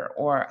worker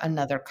or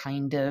another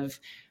kind of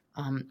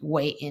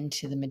way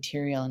into the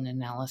material and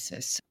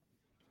analysis.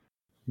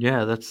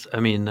 Yeah, that's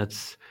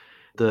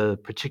the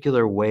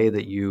particular way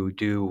that you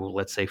do,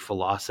 let's say,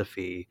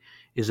 philosophy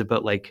is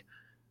about like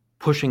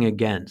pushing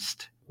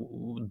against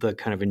the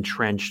kind of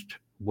entrenched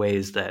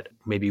ways that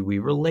maybe we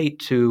relate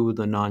to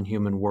the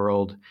non-human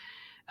world,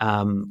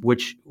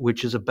 which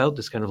is about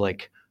this kind of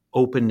like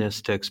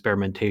openness to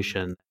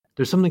experimentation.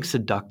 There's something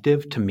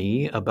seductive to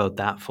me about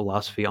that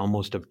philosophy,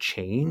 almost of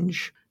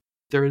change.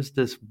 There is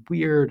this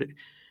weird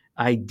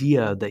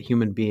idea that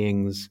human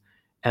beings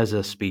as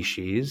a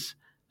species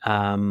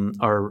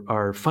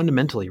are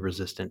fundamentally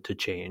resistant to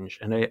change.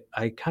 And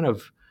I kind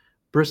of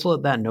bristle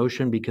at that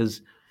notion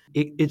because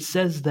it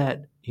says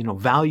that,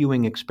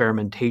 valuing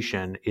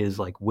experimentation is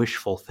like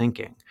wishful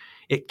thinking.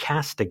 It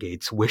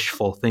castigates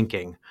wishful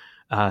thinking,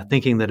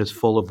 thinking that is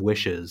full of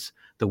wishes,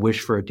 the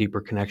wish for a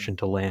deeper connection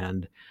to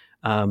land,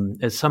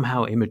 as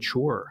somehow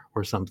immature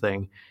or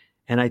something.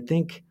 And I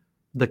think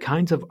the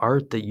kinds of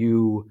art that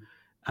you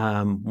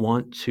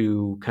want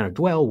to kind of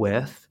dwell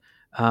with,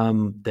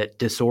 that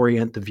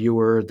disorient the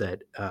viewer,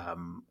 that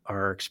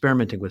are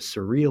experimenting with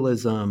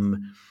surrealism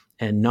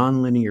and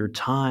nonlinear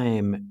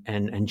time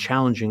and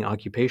challenging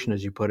occupation,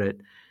 as you put it,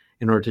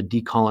 in order to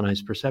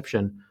decolonize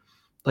perception,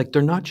 like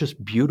they're not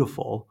just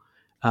beautiful.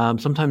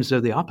 Sometimes they're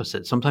the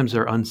opposite. Sometimes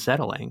they're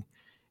unsettling.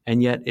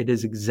 And yet it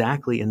is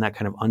exactly in that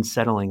kind of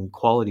unsettling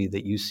quality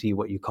that you see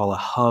what you call a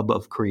hub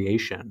of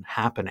creation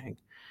happening.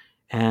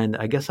 And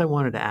I guess I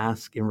wanted to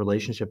ask, in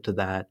relationship to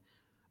that,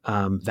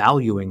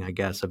 valuing, I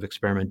guess, of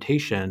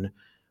experimentation,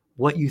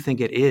 what you think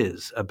it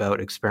is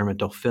about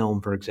experimental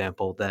film, for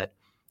example, that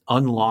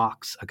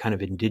unlocks a kind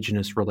of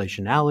indigenous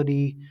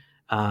relationality,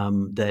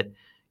 that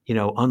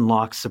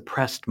unlocks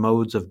suppressed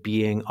modes of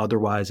being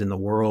otherwise in the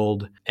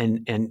world,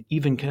 and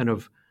even kind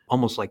of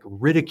almost like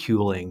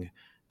ridiculing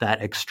that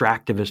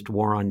extractivist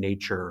war on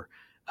nature,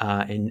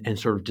 and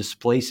sort of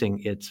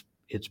displacing its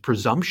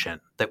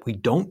presumption that we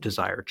don't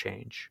desire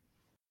change.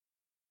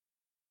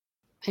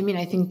 I mean,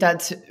 I think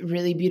that's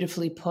really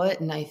beautifully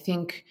put. And I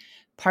think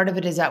part of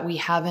it is that we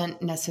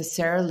haven't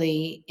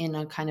necessarily, in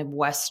a kind of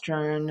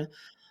Western,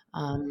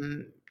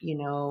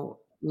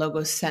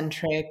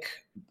 logocentric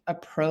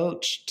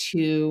approach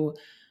to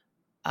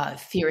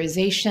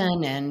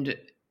theorization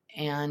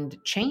and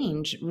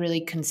change,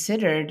 really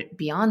considered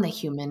beyond the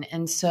human.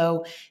 And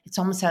so it's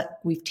almost that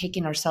we've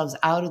taken ourselves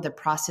out of the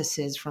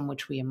processes from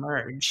which we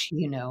emerge,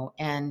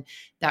 and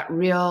that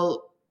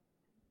real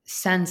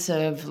sense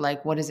of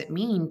like, what does it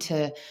mean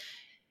to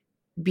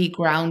be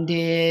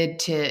grounded,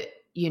 to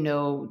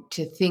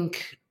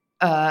think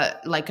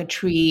like a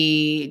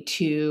tree,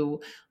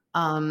 to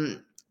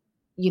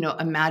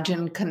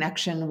imagine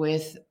connection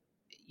with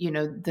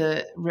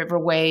the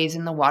riverways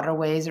and the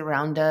waterways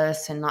around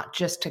us, and not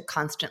just to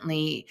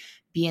constantly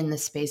be in the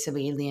space of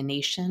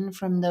alienation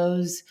from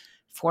those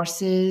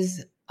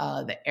forces,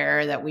 the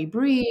air that we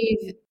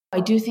breathe. I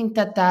do think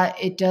that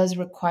it does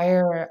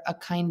require a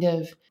kind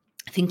of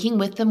thinking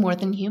with the more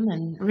than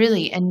human,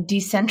 really, and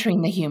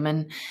decentering the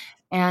human.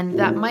 And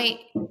that might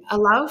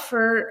allow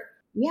for,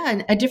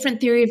 a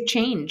different theory of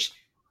change.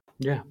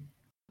 Yeah.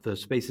 The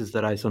spaces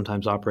that I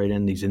sometimes operate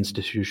in, these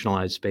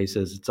institutionalized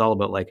spaces, it's all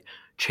about like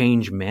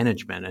change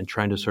management and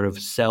trying to sort of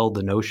sell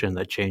the notion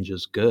that change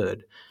is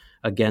good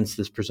against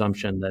this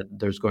presumption that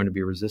there's going to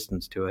be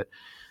resistance to it.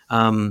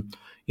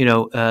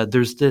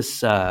 There's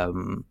this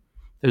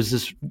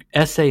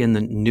essay in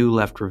the New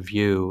Left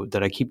Review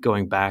that I keep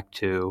going back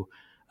to,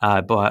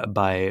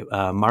 by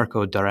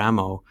Marco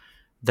D'Aramo,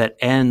 that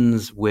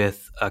ends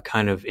with a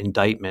kind of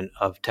indictment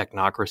of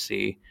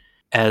technocracy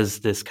as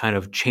this kind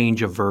of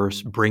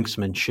change-averse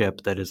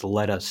brinksmanship that has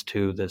led us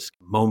to this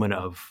moment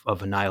of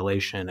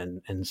annihilation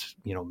and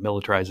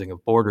militarizing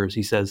of borders.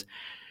 He says,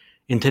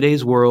 in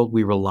today's world,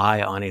 we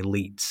rely on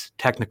elites,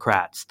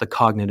 technocrats, the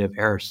cognitive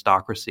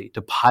aristocracy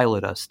to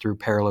pilot us through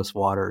perilous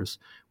waters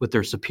with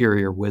their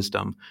superior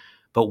wisdom.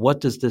 But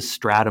what does this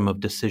stratum of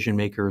decision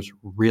makers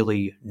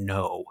really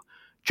know?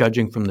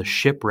 Judging from the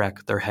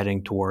shipwreck they're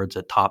heading towards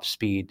at top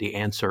speed, the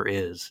answer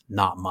is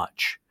not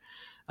much.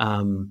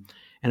 And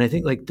I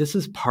think like this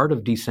is part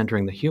of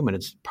decentering the human.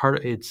 It's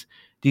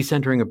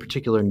decentering a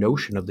particular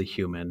notion of the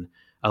human,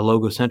 a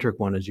logocentric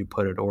one, as you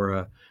put it, or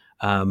a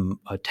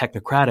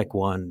technocratic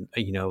one,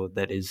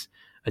 that is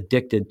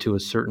addicted to a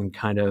certain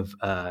kind of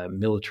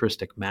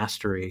militaristic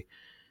mastery.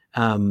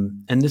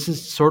 And this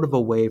is sort of a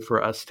way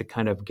for us to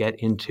kind of get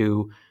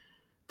into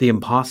the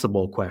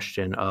impossible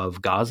question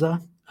of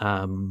Gaza.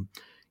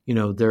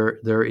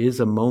 There is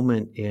a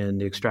moment in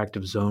the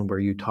Extractive Zone where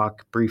you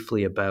talk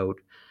briefly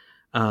about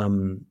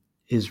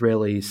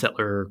Israeli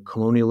settler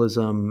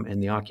colonialism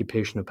and the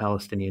occupation of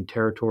Palestinian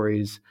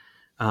territories.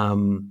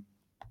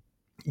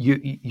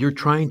 You're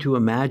trying to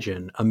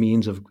imagine a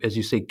means of, as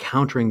you say,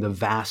 countering the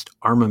vast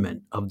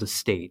armament of the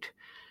state,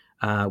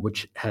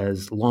 which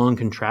has long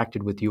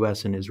contracted with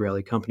U.S. and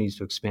Israeli companies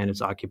to expand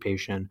its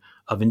occupation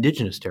of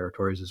indigenous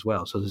territories as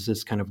well. So there's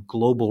this kind of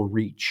global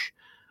reach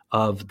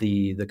of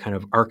the kind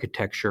of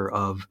architecture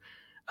of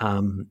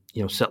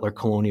settler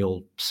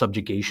colonial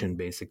subjugation,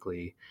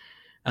 basically.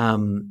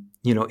 In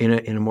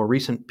a more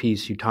recent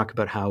piece, you talk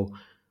about how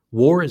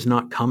war is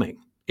not coming.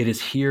 It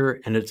is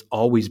here, and it's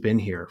always been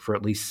here for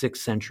at least 6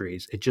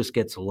 centuries. It just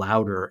gets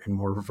louder and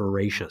more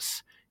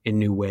voracious in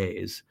new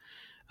ways.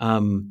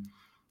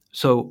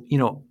 So,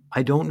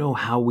 I don't know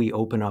how we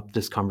open up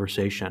this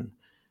conversation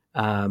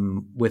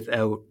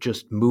without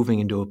just moving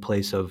into a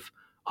place of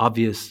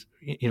obvious,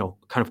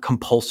 kind of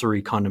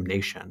compulsory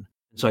condemnation.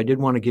 So I did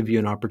want to give you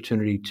an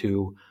opportunity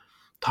to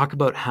talk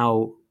about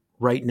how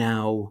right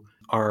now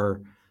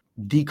our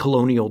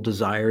decolonial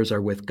desires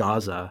are with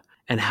Gaza,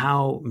 and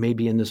how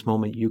maybe in this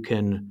moment you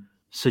can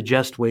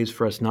suggest ways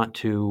for us not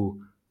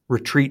to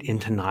retreat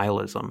into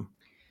nihilism.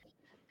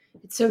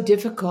 It's so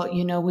difficult.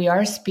 We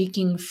are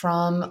speaking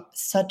from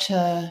such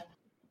a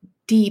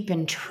deep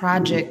and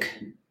tragic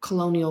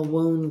colonial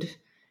wound,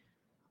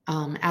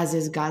 as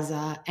is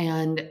Gaza.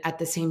 And at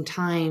the same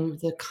time,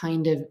 the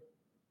kind of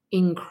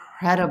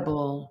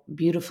incredible,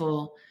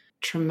 beautiful,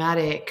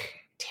 traumatic,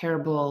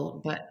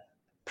 terrible, but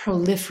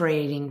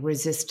proliferating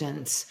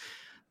resistance,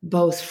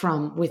 both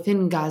from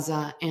within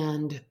Gaza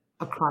and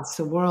across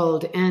the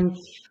world. And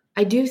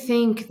I do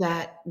think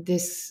that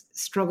this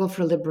struggle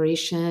for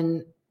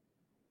liberation,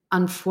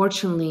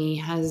 unfortunately,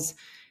 has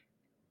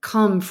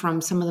come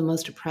from some of the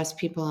most oppressed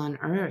people on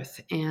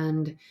earth.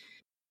 And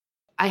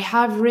I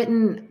have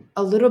written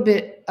a little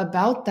bit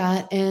about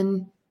that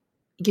and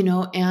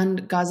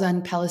Gaza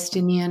and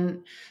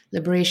Palestinian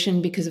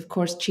liberation, because of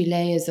course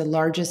Chile is the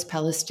largest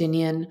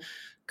Palestinian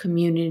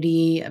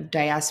community of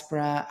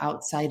diaspora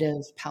outside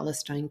of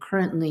Palestine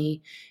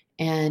currently.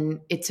 And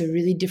it's a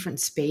really different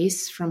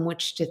space from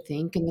which to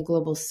think in the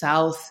global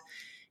South,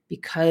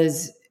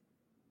 because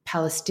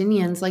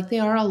Palestinians, like they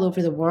are all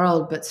over the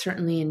world, but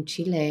certainly in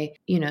Chile,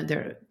 there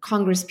are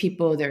Congress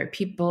people, there are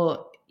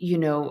people,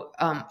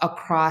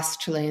 across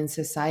Chilean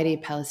society.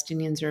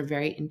 Palestinians are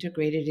very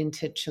integrated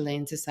into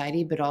Chilean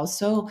society, but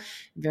also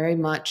very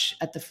much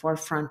at the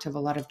forefront of a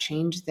lot of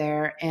change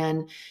there,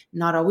 and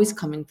not always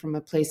coming from a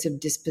place of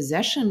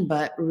dispossession,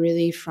 but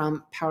really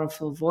from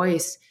powerful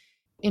voice.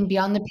 In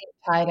Beyond the Pink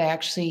Tide, I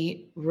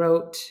actually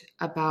wrote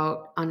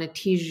about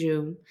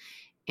Anatiju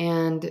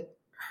and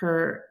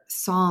her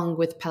song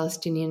with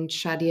Palestinian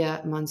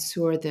Shadia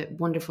Mansour, the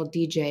wonderful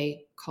DJ,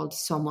 called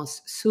Somos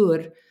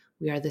Sur,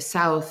 We Are the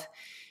South,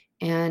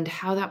 and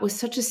how that was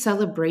such a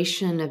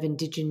celebration of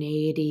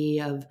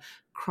indigeneity, of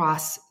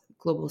cross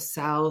global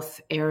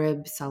South,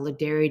 Arab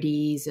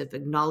solidarities, of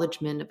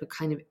acknowledgement of a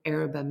kind of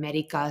Arab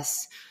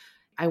Américas.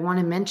 I want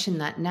to mention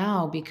that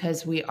now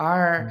because we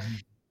are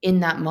in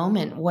that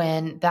moment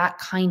when that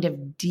kind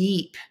of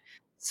deep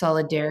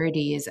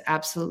solidarity is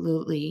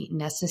absolutely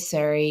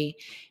necessary.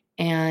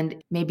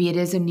 And maybe it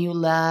is a new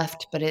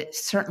left, but it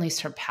certainly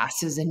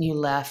surpasses a new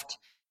left.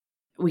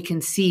 We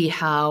can see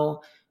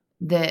how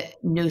the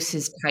noose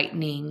is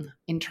tightening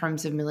in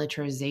terms of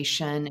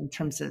militarization, in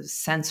terms of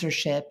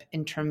censorship,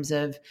 in terms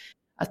of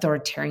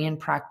authoritarian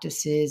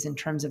practices, in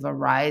terms of a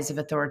rise of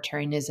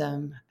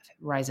authoritarianism,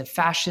 rise of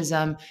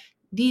fascism.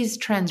 These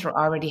trends were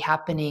already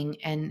happening,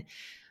 and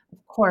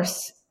of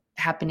course,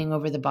 happening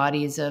over the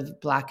bodies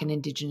of Black and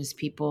Indigenous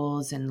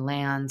peoples and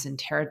lands and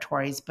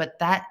territories. But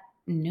that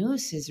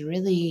noose is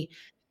really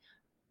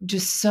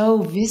just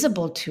so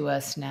visible to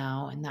us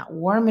now, and that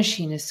war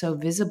machine is so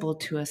visible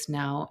to us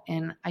now.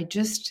 And I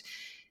just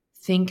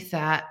think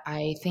that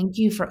I thank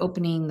you for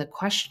opening the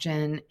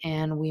question,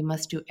 and we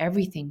must do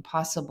everything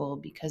possible,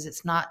 because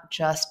it's not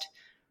just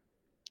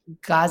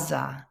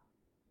Gaza,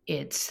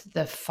 it's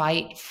the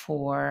fight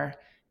for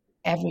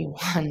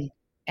everyone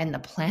and the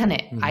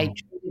planet. I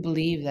truly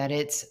believe that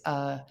it's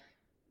a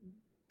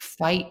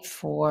fight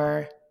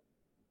for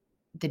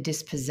the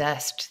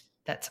dispossessed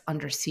that's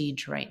under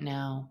siege right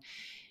now.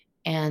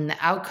 And the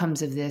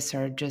outcomes of this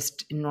are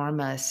just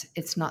enormous.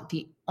 It's not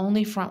the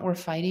only front we're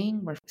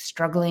fighting. We're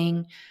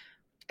struggling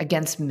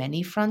against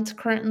many fronts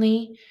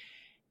currently.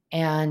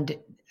 and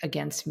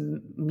against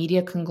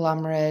media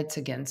conglomerates,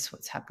 against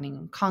what's happening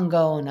in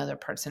Congo and other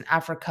parts in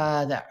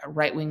Africa, the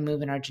right-wing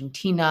move in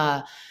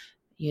Argentina,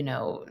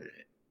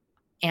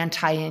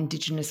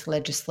 anti-Indigenous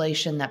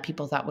legislation that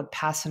people thought would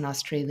pass in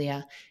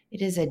Australia.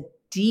 It is a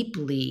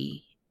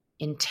deeply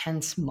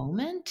intense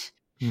moment,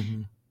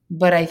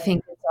 but I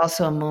think it's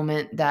also a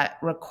moment that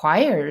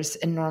requires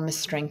enormous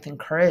strength and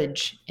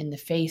courage in the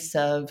face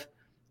of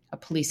a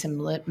police and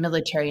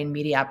military and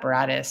media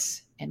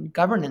apparatus and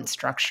governance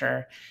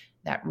structure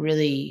that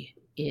really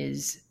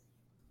is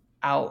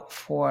out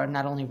for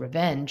not only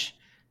revenge,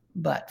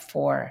 but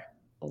for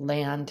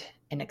land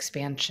and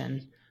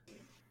expansion.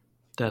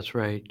 That's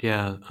right.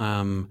 Yeah.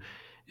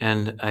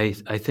 And I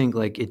think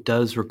like it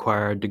does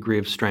require a degree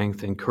of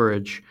strength and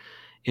courage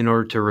in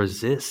order to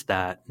resist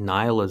that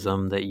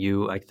nihilism that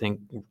you, I think,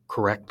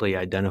 correctly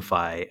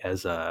identify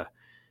as a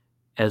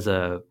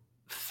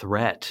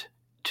threat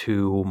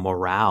to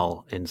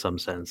morale in some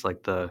sense,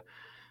 like the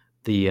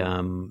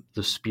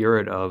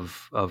spirit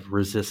of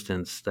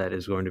resistance that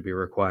is going to be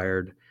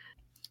required.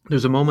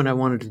 There's a moment I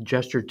wanted to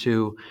gesture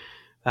to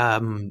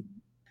that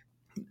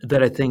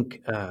I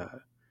think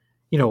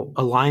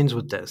aligns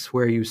with this,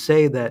 where you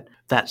say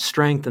that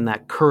strength and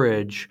that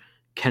courage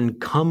can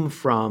come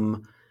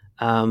from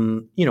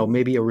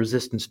maybe a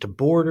resistance to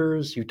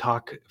borders. You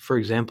talk, for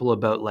example,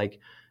 about like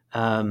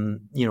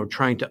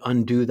trying to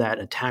undo that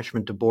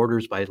attachment to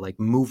borders by like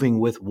moving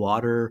with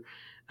water.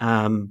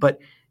 But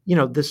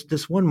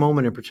this one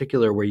moment in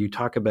particular where you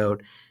talk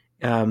about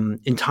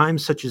in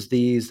times such as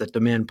these that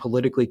demand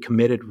politically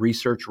committed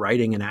research,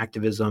 writing, and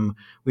activism,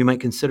 we might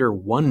consider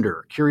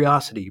wonder,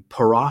 curiosity,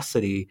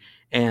 porosity,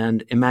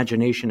 and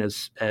imagination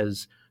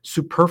as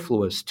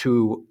superfluous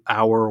to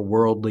our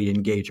worldly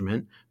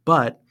engagement.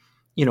 But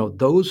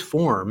those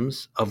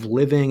forms of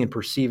living and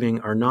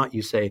perceiving are not,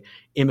 you say,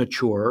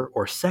 immature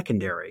or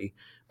secondary,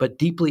 but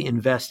deeply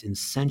invest in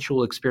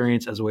sensual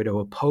experience as a way to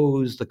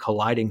oppose the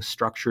colliding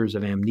structures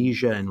of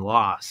amnesia and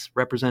loss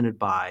represented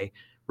by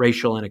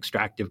racial and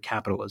extractive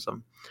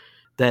capitalism.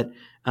 That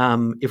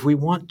if we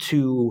want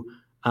to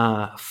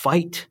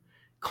fight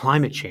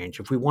climate change,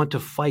 if we want to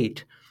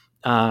fight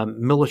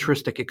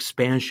militaristic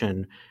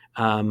expansion,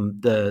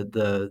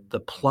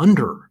 the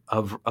plunder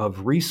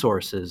of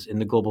resources in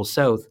the global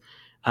South,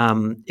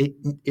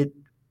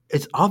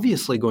 it's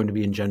obviously going to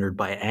be engendered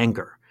by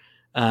anger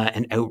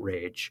and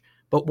outrage.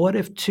 But what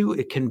if, too,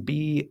 it can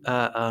be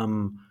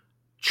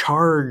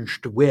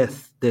charged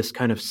with this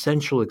kind of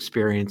sensual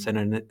experience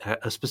and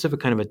a specific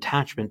kind of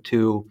attachment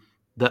to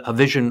a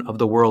vision of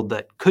the world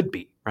that could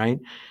be, right?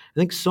 I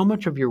think so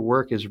much of your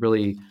work is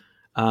really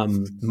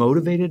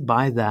motivated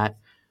by that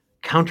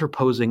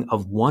counterposing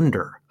of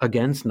wonder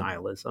against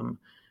nihilism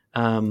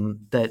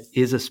that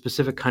is a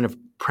specific kind of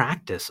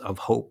practice of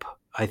hope,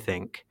 I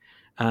think,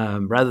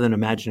 rather than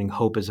imagining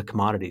hope as a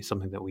commodity,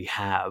 something that we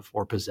have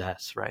or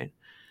possess, right?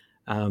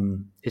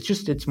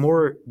 It's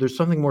more, there's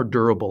something more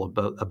durable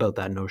about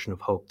that notion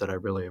of hope that I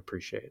really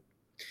appreciate.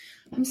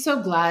 I'm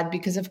so glad,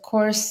 because of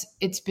course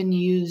it's been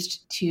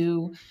used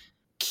to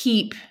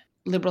keep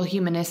liberal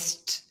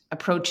humanist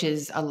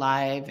approaches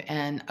alive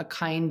and a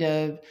kind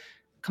of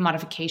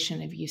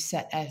commodification,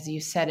 as you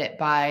said it,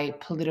 by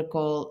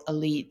political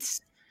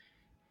elites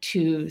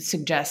to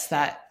suggest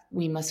that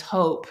we must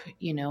hope,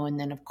 and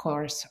then of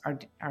course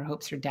our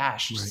hopes are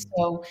dashed. Right.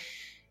 So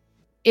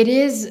it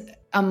is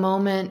a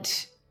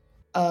moment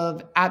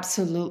of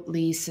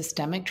absolutely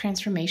systemic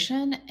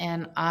transformation,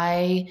 and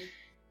I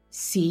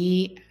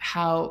see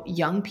how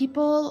young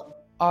people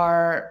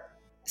are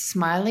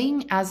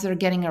smiling as they're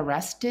getting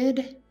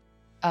arrested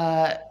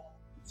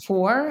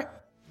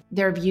for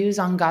their views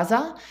on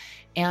Gaza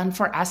and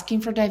for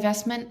asking for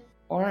divestment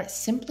or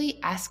simply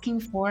asking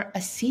for a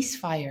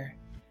ceasefire.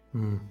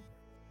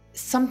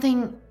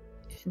 Something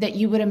that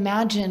you would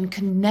imagine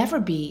can never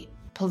be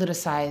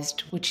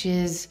politicized, which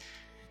is,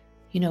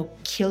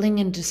 killing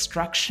and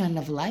destruction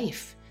of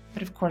life.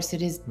 But of course,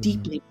 it is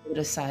deeply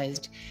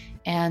politicized.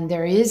 And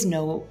there is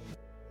no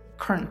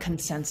current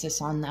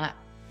consensus on that,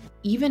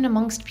 even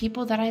amongst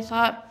people that I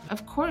thought,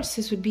 of course,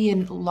 this would be a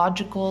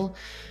logical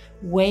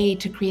way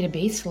to create a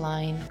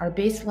baseline. Our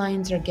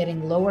baselines are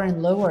getting lower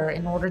and lower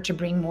in order to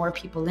bring more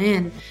people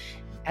in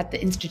at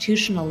the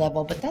institutional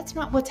level, but that's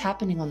not what's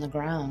happening on the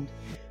ground.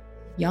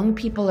 Young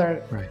people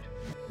are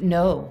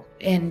know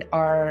and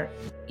are,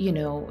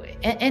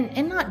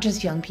 and not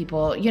just young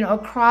people,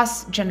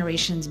 across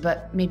generations,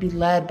 but maybe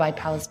led by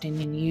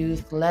Palestinian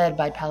youth, led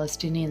by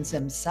Palestinians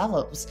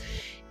themselves,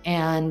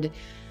 and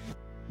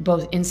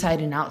both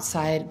inside and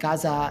outside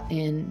Gaza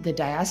in the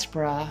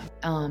diaspora,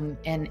 and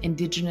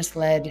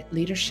indigenous-led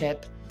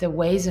leadership, the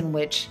ways in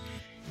which,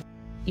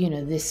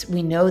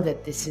 we know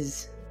that this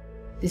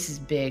is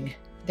big.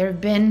 There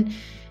have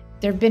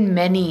been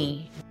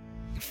many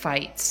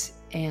fights,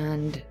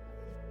 and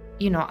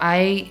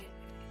I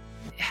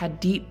had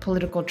deep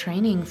political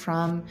training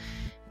from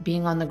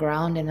being on the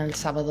ground in El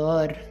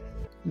Salvador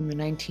in the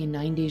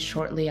 1990s,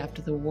 shortly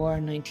after the war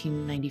in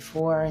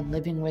 1994, and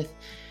living with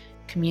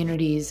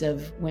communities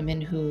of women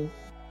who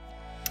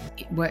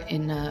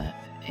in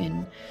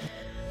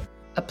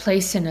a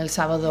place in El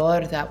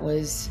Salvador that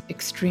was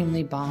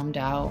extremely bombed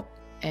out,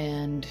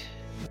 and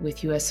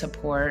with U.S.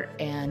 support,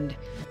 and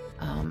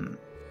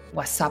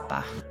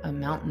Wasapa, a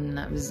mountain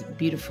that was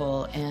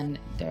beautiful, and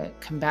the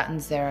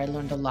combatants there. I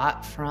learned a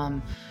lot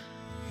from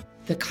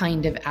the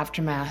kind of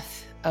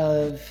aftermath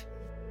of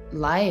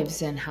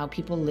lives and how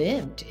people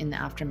lived in the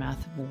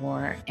aftermath of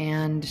war,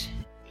 and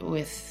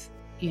with,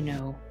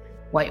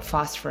 white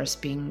phosphorus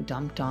being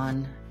dumped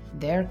on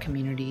their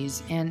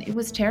communities. And it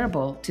was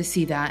terrible to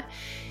see that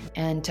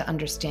and to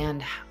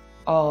understand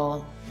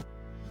all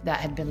that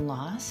had been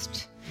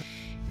lost.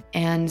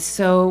 And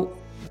so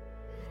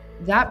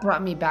that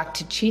brought me back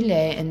to Chile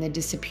and the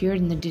disappeared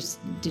and the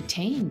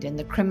detained and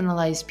the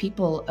criminalized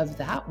people of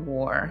that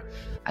war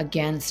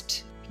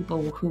against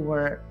people who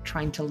were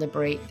trying to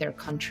liberate their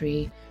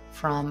country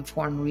from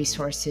foreign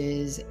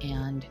resources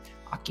and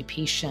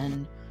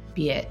occupation,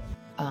 be it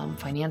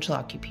financial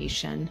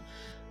occupation.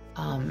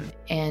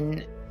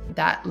 And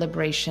that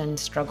liberation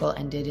struggle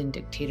ended in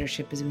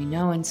dictatorship, as we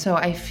know. And so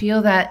I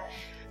feel that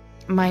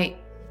my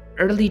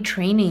early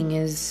training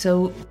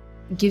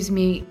gives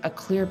me a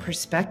clear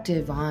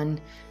perspective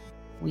on,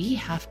 we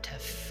have to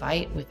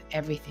fight with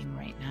everything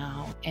right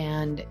now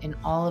and in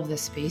all of the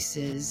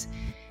spaces.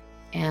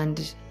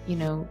 And,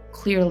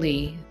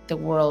 clearly the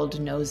world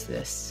knows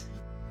this.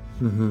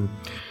 Mm-hmm.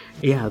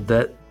 Yeah,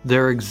 that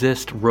there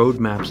exist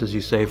roadmaps, as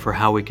you say, for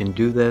how we can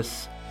do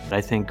this. I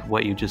think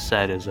what you just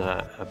said is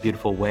a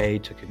beautiful way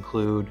to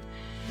conclude.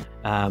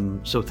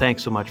 So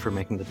thanks so much for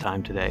making the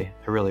time today.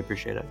 I really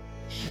appreciate it.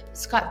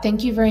 Scott,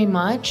 thank you very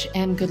much,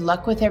 and good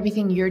luck with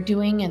everything you're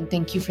doing, and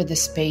thank you for the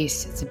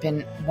space. It's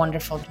been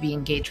wonderful to be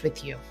engaged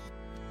with you.